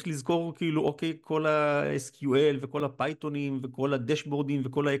 צריך לזכור כאילו, אוקיי, כל ה-SQL וכל הפייתונים וכל הדשבורדים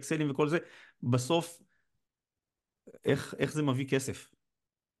וכל האקסלים וכל זה, בסוף, איך זה מביא כסף?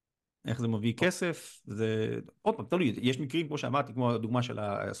 איך זה מביא כסף? זה, עוד פעם, תלוי, יש מקרים, כמו שאמרתי, כמו הדוגמה של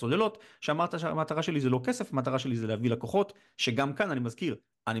הסוללות, שאמרת שהמטרה שלי זה לא כסף, המטרה שלי זה להביא לקוחות, שגם כאן אני מזכיר,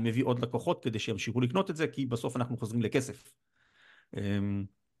 אני מביא עוד לקוחות כדי שימשיכו לקנות את זה, כי בסוף אנחנו חוזרים לכסף.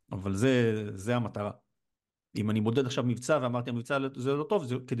 אבל זה המטרה. אם אני מודד עכשיו מבצע, ואמרתי המבצע זה לא טוב,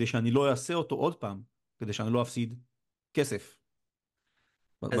 זה כדי שאני לא אעשה אותו עוד פעם, כדי שאני לא אפסיד כסף.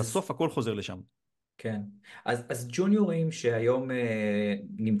 בסוף הכל חוזר לשם. כן, אז ג'וניורים שהיום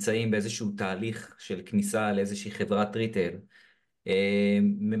נמצאים באיזשהו תהליך של כניסה לאיזושהי חברת ריטייל,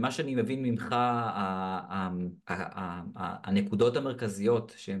 ממה שאני מבין ממך, הנקודות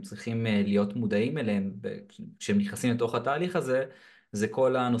המרכזיות שהם צריכים להיות מודעים אליהם כשהם נכנסים לתוך התהליך הזה, זה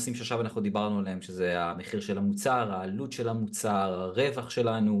כל הנושאים שעכשיו אנחנו דיברנו עליהם, שזה המחיר של המוצר, העלות של המוצר, הרווח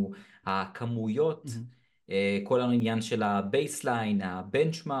שלנו, הכמויות, כל העניין של הבייסליין,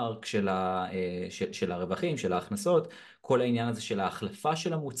 הבנצ'מרק של הרווחים, של ההכנסות, כל העניין הזה של ההחלפה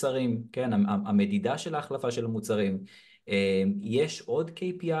של המוצרים, כן, המדידה של ההחלפה של המוצרים. יש עוד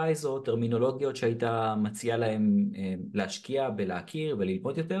KPIs או טרמינולוגיות שהיית מציע להם להשקיע בלהכיר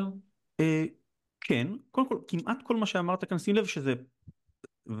וללמוד יותר? כן, קודם כל, כמעט כל מה שאמרת כאן, שים לב שזה,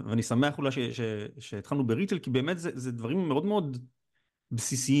 ואני שמח אולי שהתחלנו בריטל, כי באמת זה דברים מאוד מאוד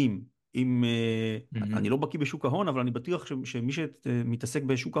בסיסיים. אני לא בקיא בשוק ההון, אבל אני בטוח שמי שמתעסק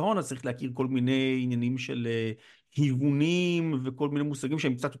בשוק ההון, אז צריך להכיר כל מיני עניינים של היוונים, וכל מיני מושגים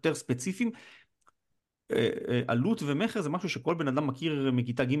שהם קצת יותר ספציפיים. עלות ומחר זה משהו שכל בן אדם מכיר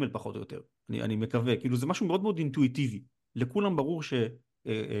מכיתה ג' פחות או יותר. אני מקווה, כאילו זה משהו מאוד מאוד אינטואיטיבי. לכולם ברור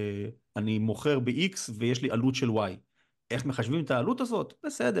שאני מוכר ב-X ויש לי עלות של Y. איך מחשבים את העלות הזאת?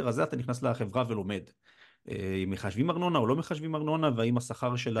 בסדר, אז זה אתה נכנס לחברה ולומד. אם מחשבים ארנונה או לא מחשבים ארנונה, והאם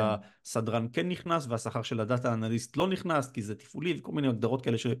השכר של כן. הסדרן כן נכנס, והשכר של הדאטה אנליסט לא נכנס, כי זה תפעולי וכל מיני הגדרות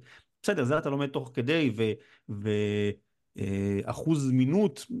כאלה בסדר, זה אתה לומד תוך כדי, אחוז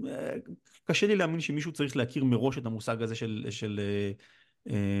זמינות, קשה לי להאמין שמישהו צריך להכיר מראש את המושג הזה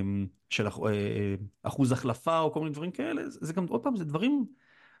של אחוז החלפה או כל מיני דברים כאלה. זה גם עוד פעם, זה דברים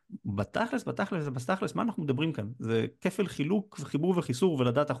בתכלס, מה אנחנו מדברים כאן? זה כפל חילוק וחיבור וחיסור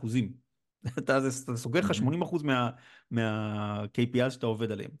ולדעת אחוזים. אתה סוגר לך 80% מה-KPIs שאתה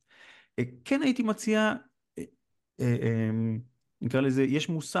עובד עליהם. כן הייתי מציע, נקרא לזה, יש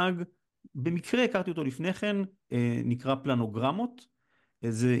מושג, במקרה הכרתי אותו לפני כן, נקרא פלנוגרמות,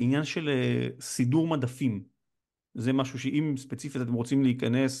 זה עניין של סידור מדפים. זה משהו שאם ספציפית אתם רוצים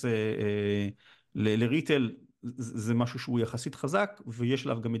להיכנס לריטל, זה משהו שהוא יחסית חזק, ויש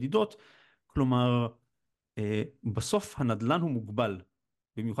עליו גם מדידות, כלומר, בסוף הנדלן הוא מוגבל,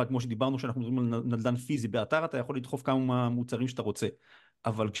 במיוחד כמו שדיברנו שאנחנו מדברים על נדלן פיזי, באתר אתה יכול לדחוף כמה מוצרים שאתה רוצה,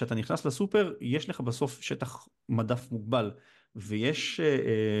 אבל כשאתה נכנס לסופר, יש לך בסוף שטח מדף מוגבל, ויש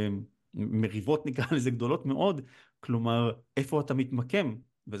מריבות נקרא לזה גדולות מאוד, כלומר, איפה אתה מתמקם,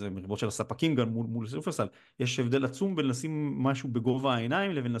 וזה מריבות של הספקים גם מול שופרסל, יש הבדל עצום בין לשים משהו בגובה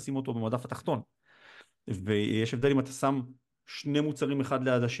העיניים, לבין לשים אותו במדף התחתון, ויש הבדל אם אתה שם שני מוצרים אחד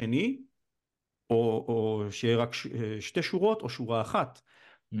ליד השני, או שיהיה רק שתי שורות או שורה אחת.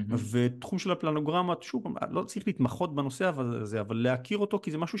 ותחום של הפלנוגרמה, שוב, לא צריך להתמחות בנושא אבל להכיר אותו,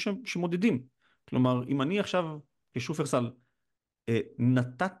 כי זה משהו שמודדים. כלומר, אם אני עכשיו כשופרסל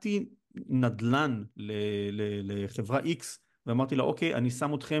נתתי נדלן לחברה X, ואמרתי לה, אוקיי, אני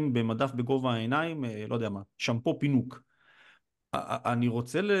שם אתכם במדף בגובה העיניים, לא יודע מה, שמפו פינוק. אני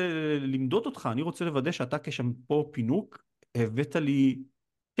רוצה למדוד אותך, אני רוצה לוודא שאתה כשמפו פינוק, הבאת לי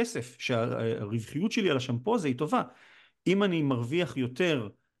כסף, שהרווחיות שלי על השמפו הזה היא טובה. אם אני מרוויח יותר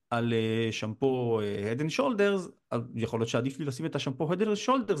על שמפו Head and Shoulders, יכול להיות שעדיף לי לשים את השמפו Head and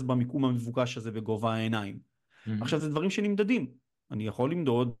Shoulders במיקום המבוקש הזה בגובה העיניים. עכשיו זה דברים שנמדדים. אני יכול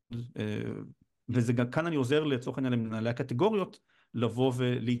למדוד, וזה גם כאן אני עוזר לצורך העניין למנהלי הקטגוריות, לבוא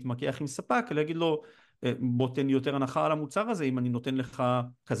ולהתמקח עם ספק, להגיד לו, בוא תן לי יותר הנחה על המוצר הזה, אם אני נותן לך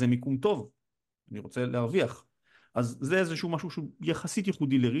כזה מיקום טוב, אני רוצה להרוויח. אז זה איזשהו משהו שהוא יחסית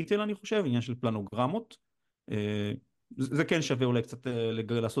ייחודי לריטל, אני חושב, עניין של פלנוגרמות. זה כן שווה אולי קצת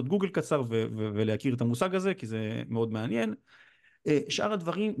לעשות גוגל קצר ולהכיר את המושג הזה, כי זה מאוד מעניין. שאר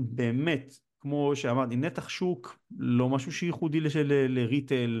הדברים באמת, כמו שאמרתי, נתח שוק, לא משהו שייחודי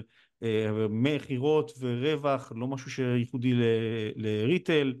לריטל, מחירות ורווח, לא משהו שייחודי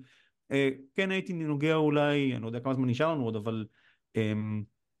לריטל. כן הייתי נוגע אולי, אני לא יודע כמה זמן נשאר לנו עוד, אבל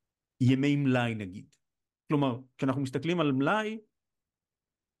ימי מלאי נגיד. כלומר, כשאנחנו מסתכלים על מלאי,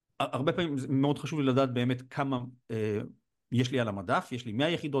 הרבה פעמים זה מאוד חשוב לי לדעת באמת כמה יש לי על המדף, יש לי 100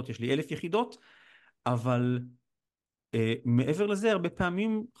 יחידות, יש לי 1,000 יחידות, אבל מעבר לזה, הרבה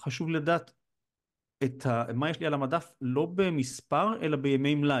פעמים חשוב לדעת מה יש לי על המדף, לא במספר, אלא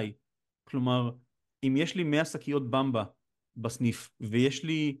בימי מלאי. כלומר, אם יש לי 100 שקיות במבה בסניף, ויש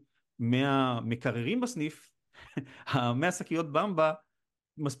לי 100 מקררים בסניף, ה-100 שקיות במבה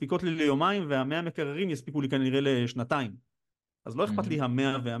מספיקות לי ליומיים, וה-100 מקררים יספיקו לי כנראה לשנתיים. אז לא אכפת לי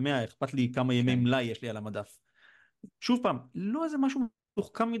 100 וה-100, אכפת לי כמה ימי מלאי יש לי על המדף. שוב פעם, לא איזה משהו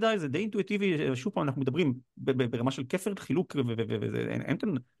מתוחכם מדי, זה די אינטואיטיבי, שוב פעם אנחנו מדברים ברמה של כפל חילוק, אין כאן,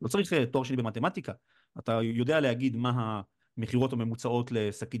 לא צריך תואר שלי במתמטיקה, אתה יודע להגיד מה המחירות הממוצעות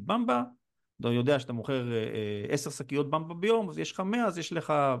לשקית במבה, אתה יודע שאתה מוכר 10 שקיות במבה ביום, אז יש לך 100, אז יש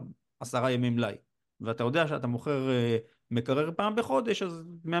לך 10 ימי מלאי, ואתה יודע שאתה מוכר מקרר פעם בחודש, אז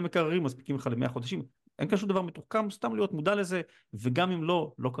 100 מקררים מספיקים לך ל100 חודשים, אין כאן שום דבר מתוחכם, סתם להיות מודע לזה, וגם אם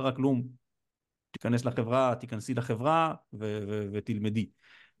לא קרה כלום, תיכנס לחברה, תיכנסי לחברה ותלמדי.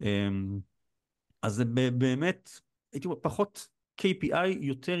 אז זה באמת, הייתי אומר, פחות KPI,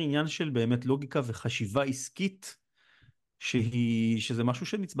 יותר עניין של באמת לוגיקה וחשיבה עסקית, שזה משהו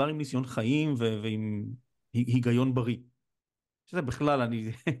שנצבר עם ניסיון חיים ועם היגיון בריא. שזה בכלל,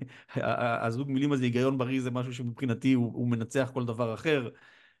 הזוג מילים הזה, היגיון בריא, זה משהו שמבחינתי הוא מנצח כל דבר אחר.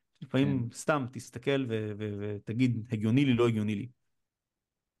 לפעמים סתם תסתכל ותגיד, הגיוני לי, לא הגיוני לי.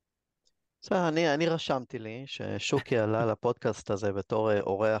 בסדר, אני רשמתי לי ששוקי עלה לפודקאסט הזה בתור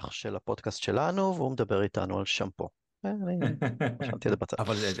אורח של הפודקאסט שלנו, והוא מדבר איתנו על שמפו. אני רשמתי את זה בצד.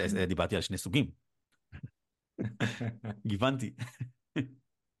 אבל דיברתי על שני סוגים. גיוונתי.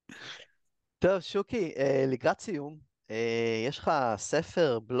 טוב, שוקי, לקראת סיום, יש לך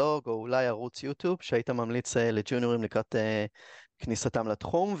ספר, בלוג או אולי ערוץ יוטיוב שהיית ממליץ לג'וניורים לקראת כניסתם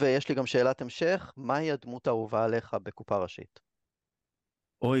לתחום, ויש לי גם שאלת המשך, מהי הדמות האהובה עליך בקופה ראשית?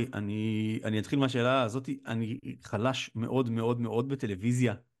 אוי, אני אתחיל מהשאלה הזאת, אני חלש מאוד מאוד מאוד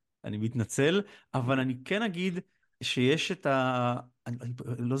בטלוויזיה. אני מתנצל, אבל אני כן אגיד שיש את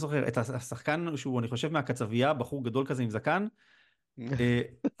אני לא זוכר, את השחקן שהוא, אני חושב, מהקצבייה, בחור גדול כזה עם זקן,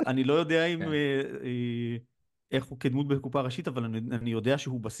 אני לא יודע אם, כן. איך הוא כדמות בקופה ראשית, אבל אני יודע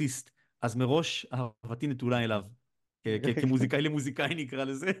שהוא בסיסט, אז מראש אהבתי נתונה אליו, כמוזיקאי למוזיקאי נקרא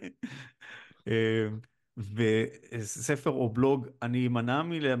לזה. וספר או בלוג, אני אמנע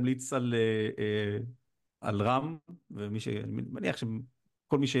מלהמליץ על רם, אני מניח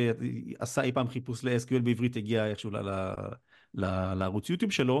שכל מי שעשה אי פעם חיפוש ל-SQL בעברית הגיע איכשהו לערוץ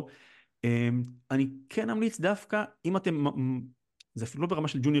יוטיוב שלו. אני כן אמליץ דווקא, אם אתם, זה אפילו לא ברמה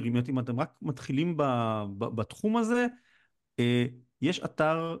של ג'וניורים, אם אתם רק מתחילים בתחום הזה, יש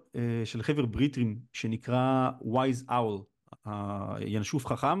אתר של חבר בריטים שנקרא Wise Owl, ינשוף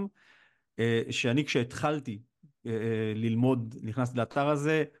חכם, שאני כשהתחלתי ללמוד, נכנסתי לאתר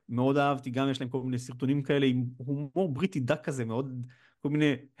הזה, מאוד אהבתי, גם יש להם כל מיני סרטונים כאלה עם הומור בריטי דק כזה, מאוד כל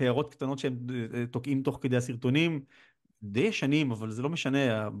מיני הערות קטנות שהם תוקעים תוך כדי הסרטונים, די ישנים, אבל זה לא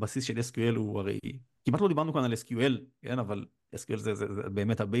משנה, הבסיס של SQL הוא הרי, כמעט לא דיברנו כאן על SQL, כן, אבל SQL זה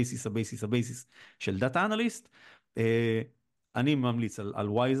באמת הבייסיס של דאטה אנאליסט. אני ממליץ על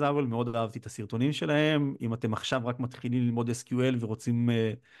Wise Owl, מאוד אהבתי את הסרטונים שלהם, אם אתם עכשיו רק מתחילים ללמוד SQL ורוצים,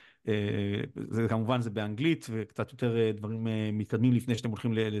 זה כמובן זה באנגלית וקצת יותר דברים מתקדמים לפני שאתם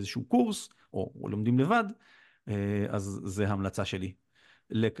הולכים לאיזשהו קורס או לומדים לבד, אז זה המלצה שלי.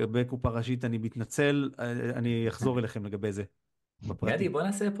 לגבי קופה ראשית אני מתנצל, אני אחזור אליכם לגבי זה בפרטי. גדי, בוא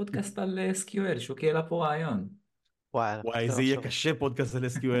נעשה פודקאסט על SQL, שוקי העלה פה רעיון. וואי, זה יהיה קשה פודקאסט על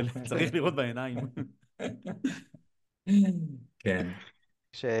SQL, צריך לראות בעיניים. כן.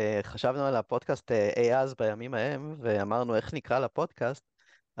 כשחשבנו על הפודקאסט אי אז בימים ההם, ואמרנו איך נקרא לפודקאסט,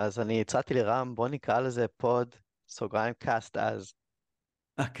 אז אני הצעתי לרם, בוא נקרא לזה פוד, סוגריים קאסט אז.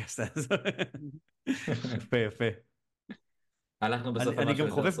 קאסט אז. יפה, יפה. הלכנו בסוף על אני משהו גם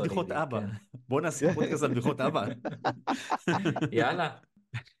יותר חובב בדיחות סולידי. אבא. כן. בוא נעשה פודקאסט על בדיחות אבא. יאללה.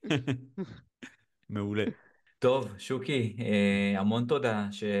 מעולה. טוב, שוקי, המון תודה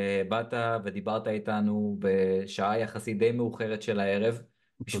שבאת ודיברת איתנו בשעה יחסית די מאוחרת של הערב.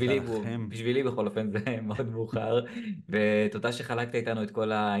 תודה לכם. בשבילי בכל אופן זה מאוד מאוחר, ותודה שחלקת איתנו את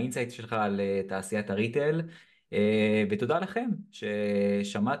כל האינסייט שלך על תעשיית הריטל, ותודה לכם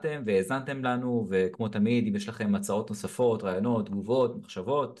ששמעתם והאזנתם לנו, וכמו תמיד, אם יש לכם הצעות נוספות, רעיונות, תגובות,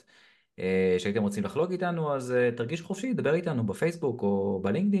 מחשבות, שהייתם רוצים לחלוק איתנו, אז תרגיש חופשי, דבר איתנו בפייסבוק או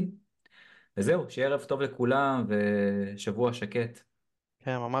בלינקדין. וזהו, שיהיה ערב טוב לכולם ושבוע שקט.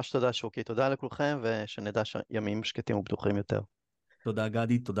 כן, ממש תודה שוקי, תודה לכולכם, ושנדע ימים שקטים ובטוחים יותר. תודה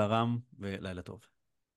גדי, תודה רם, ולילה טוב.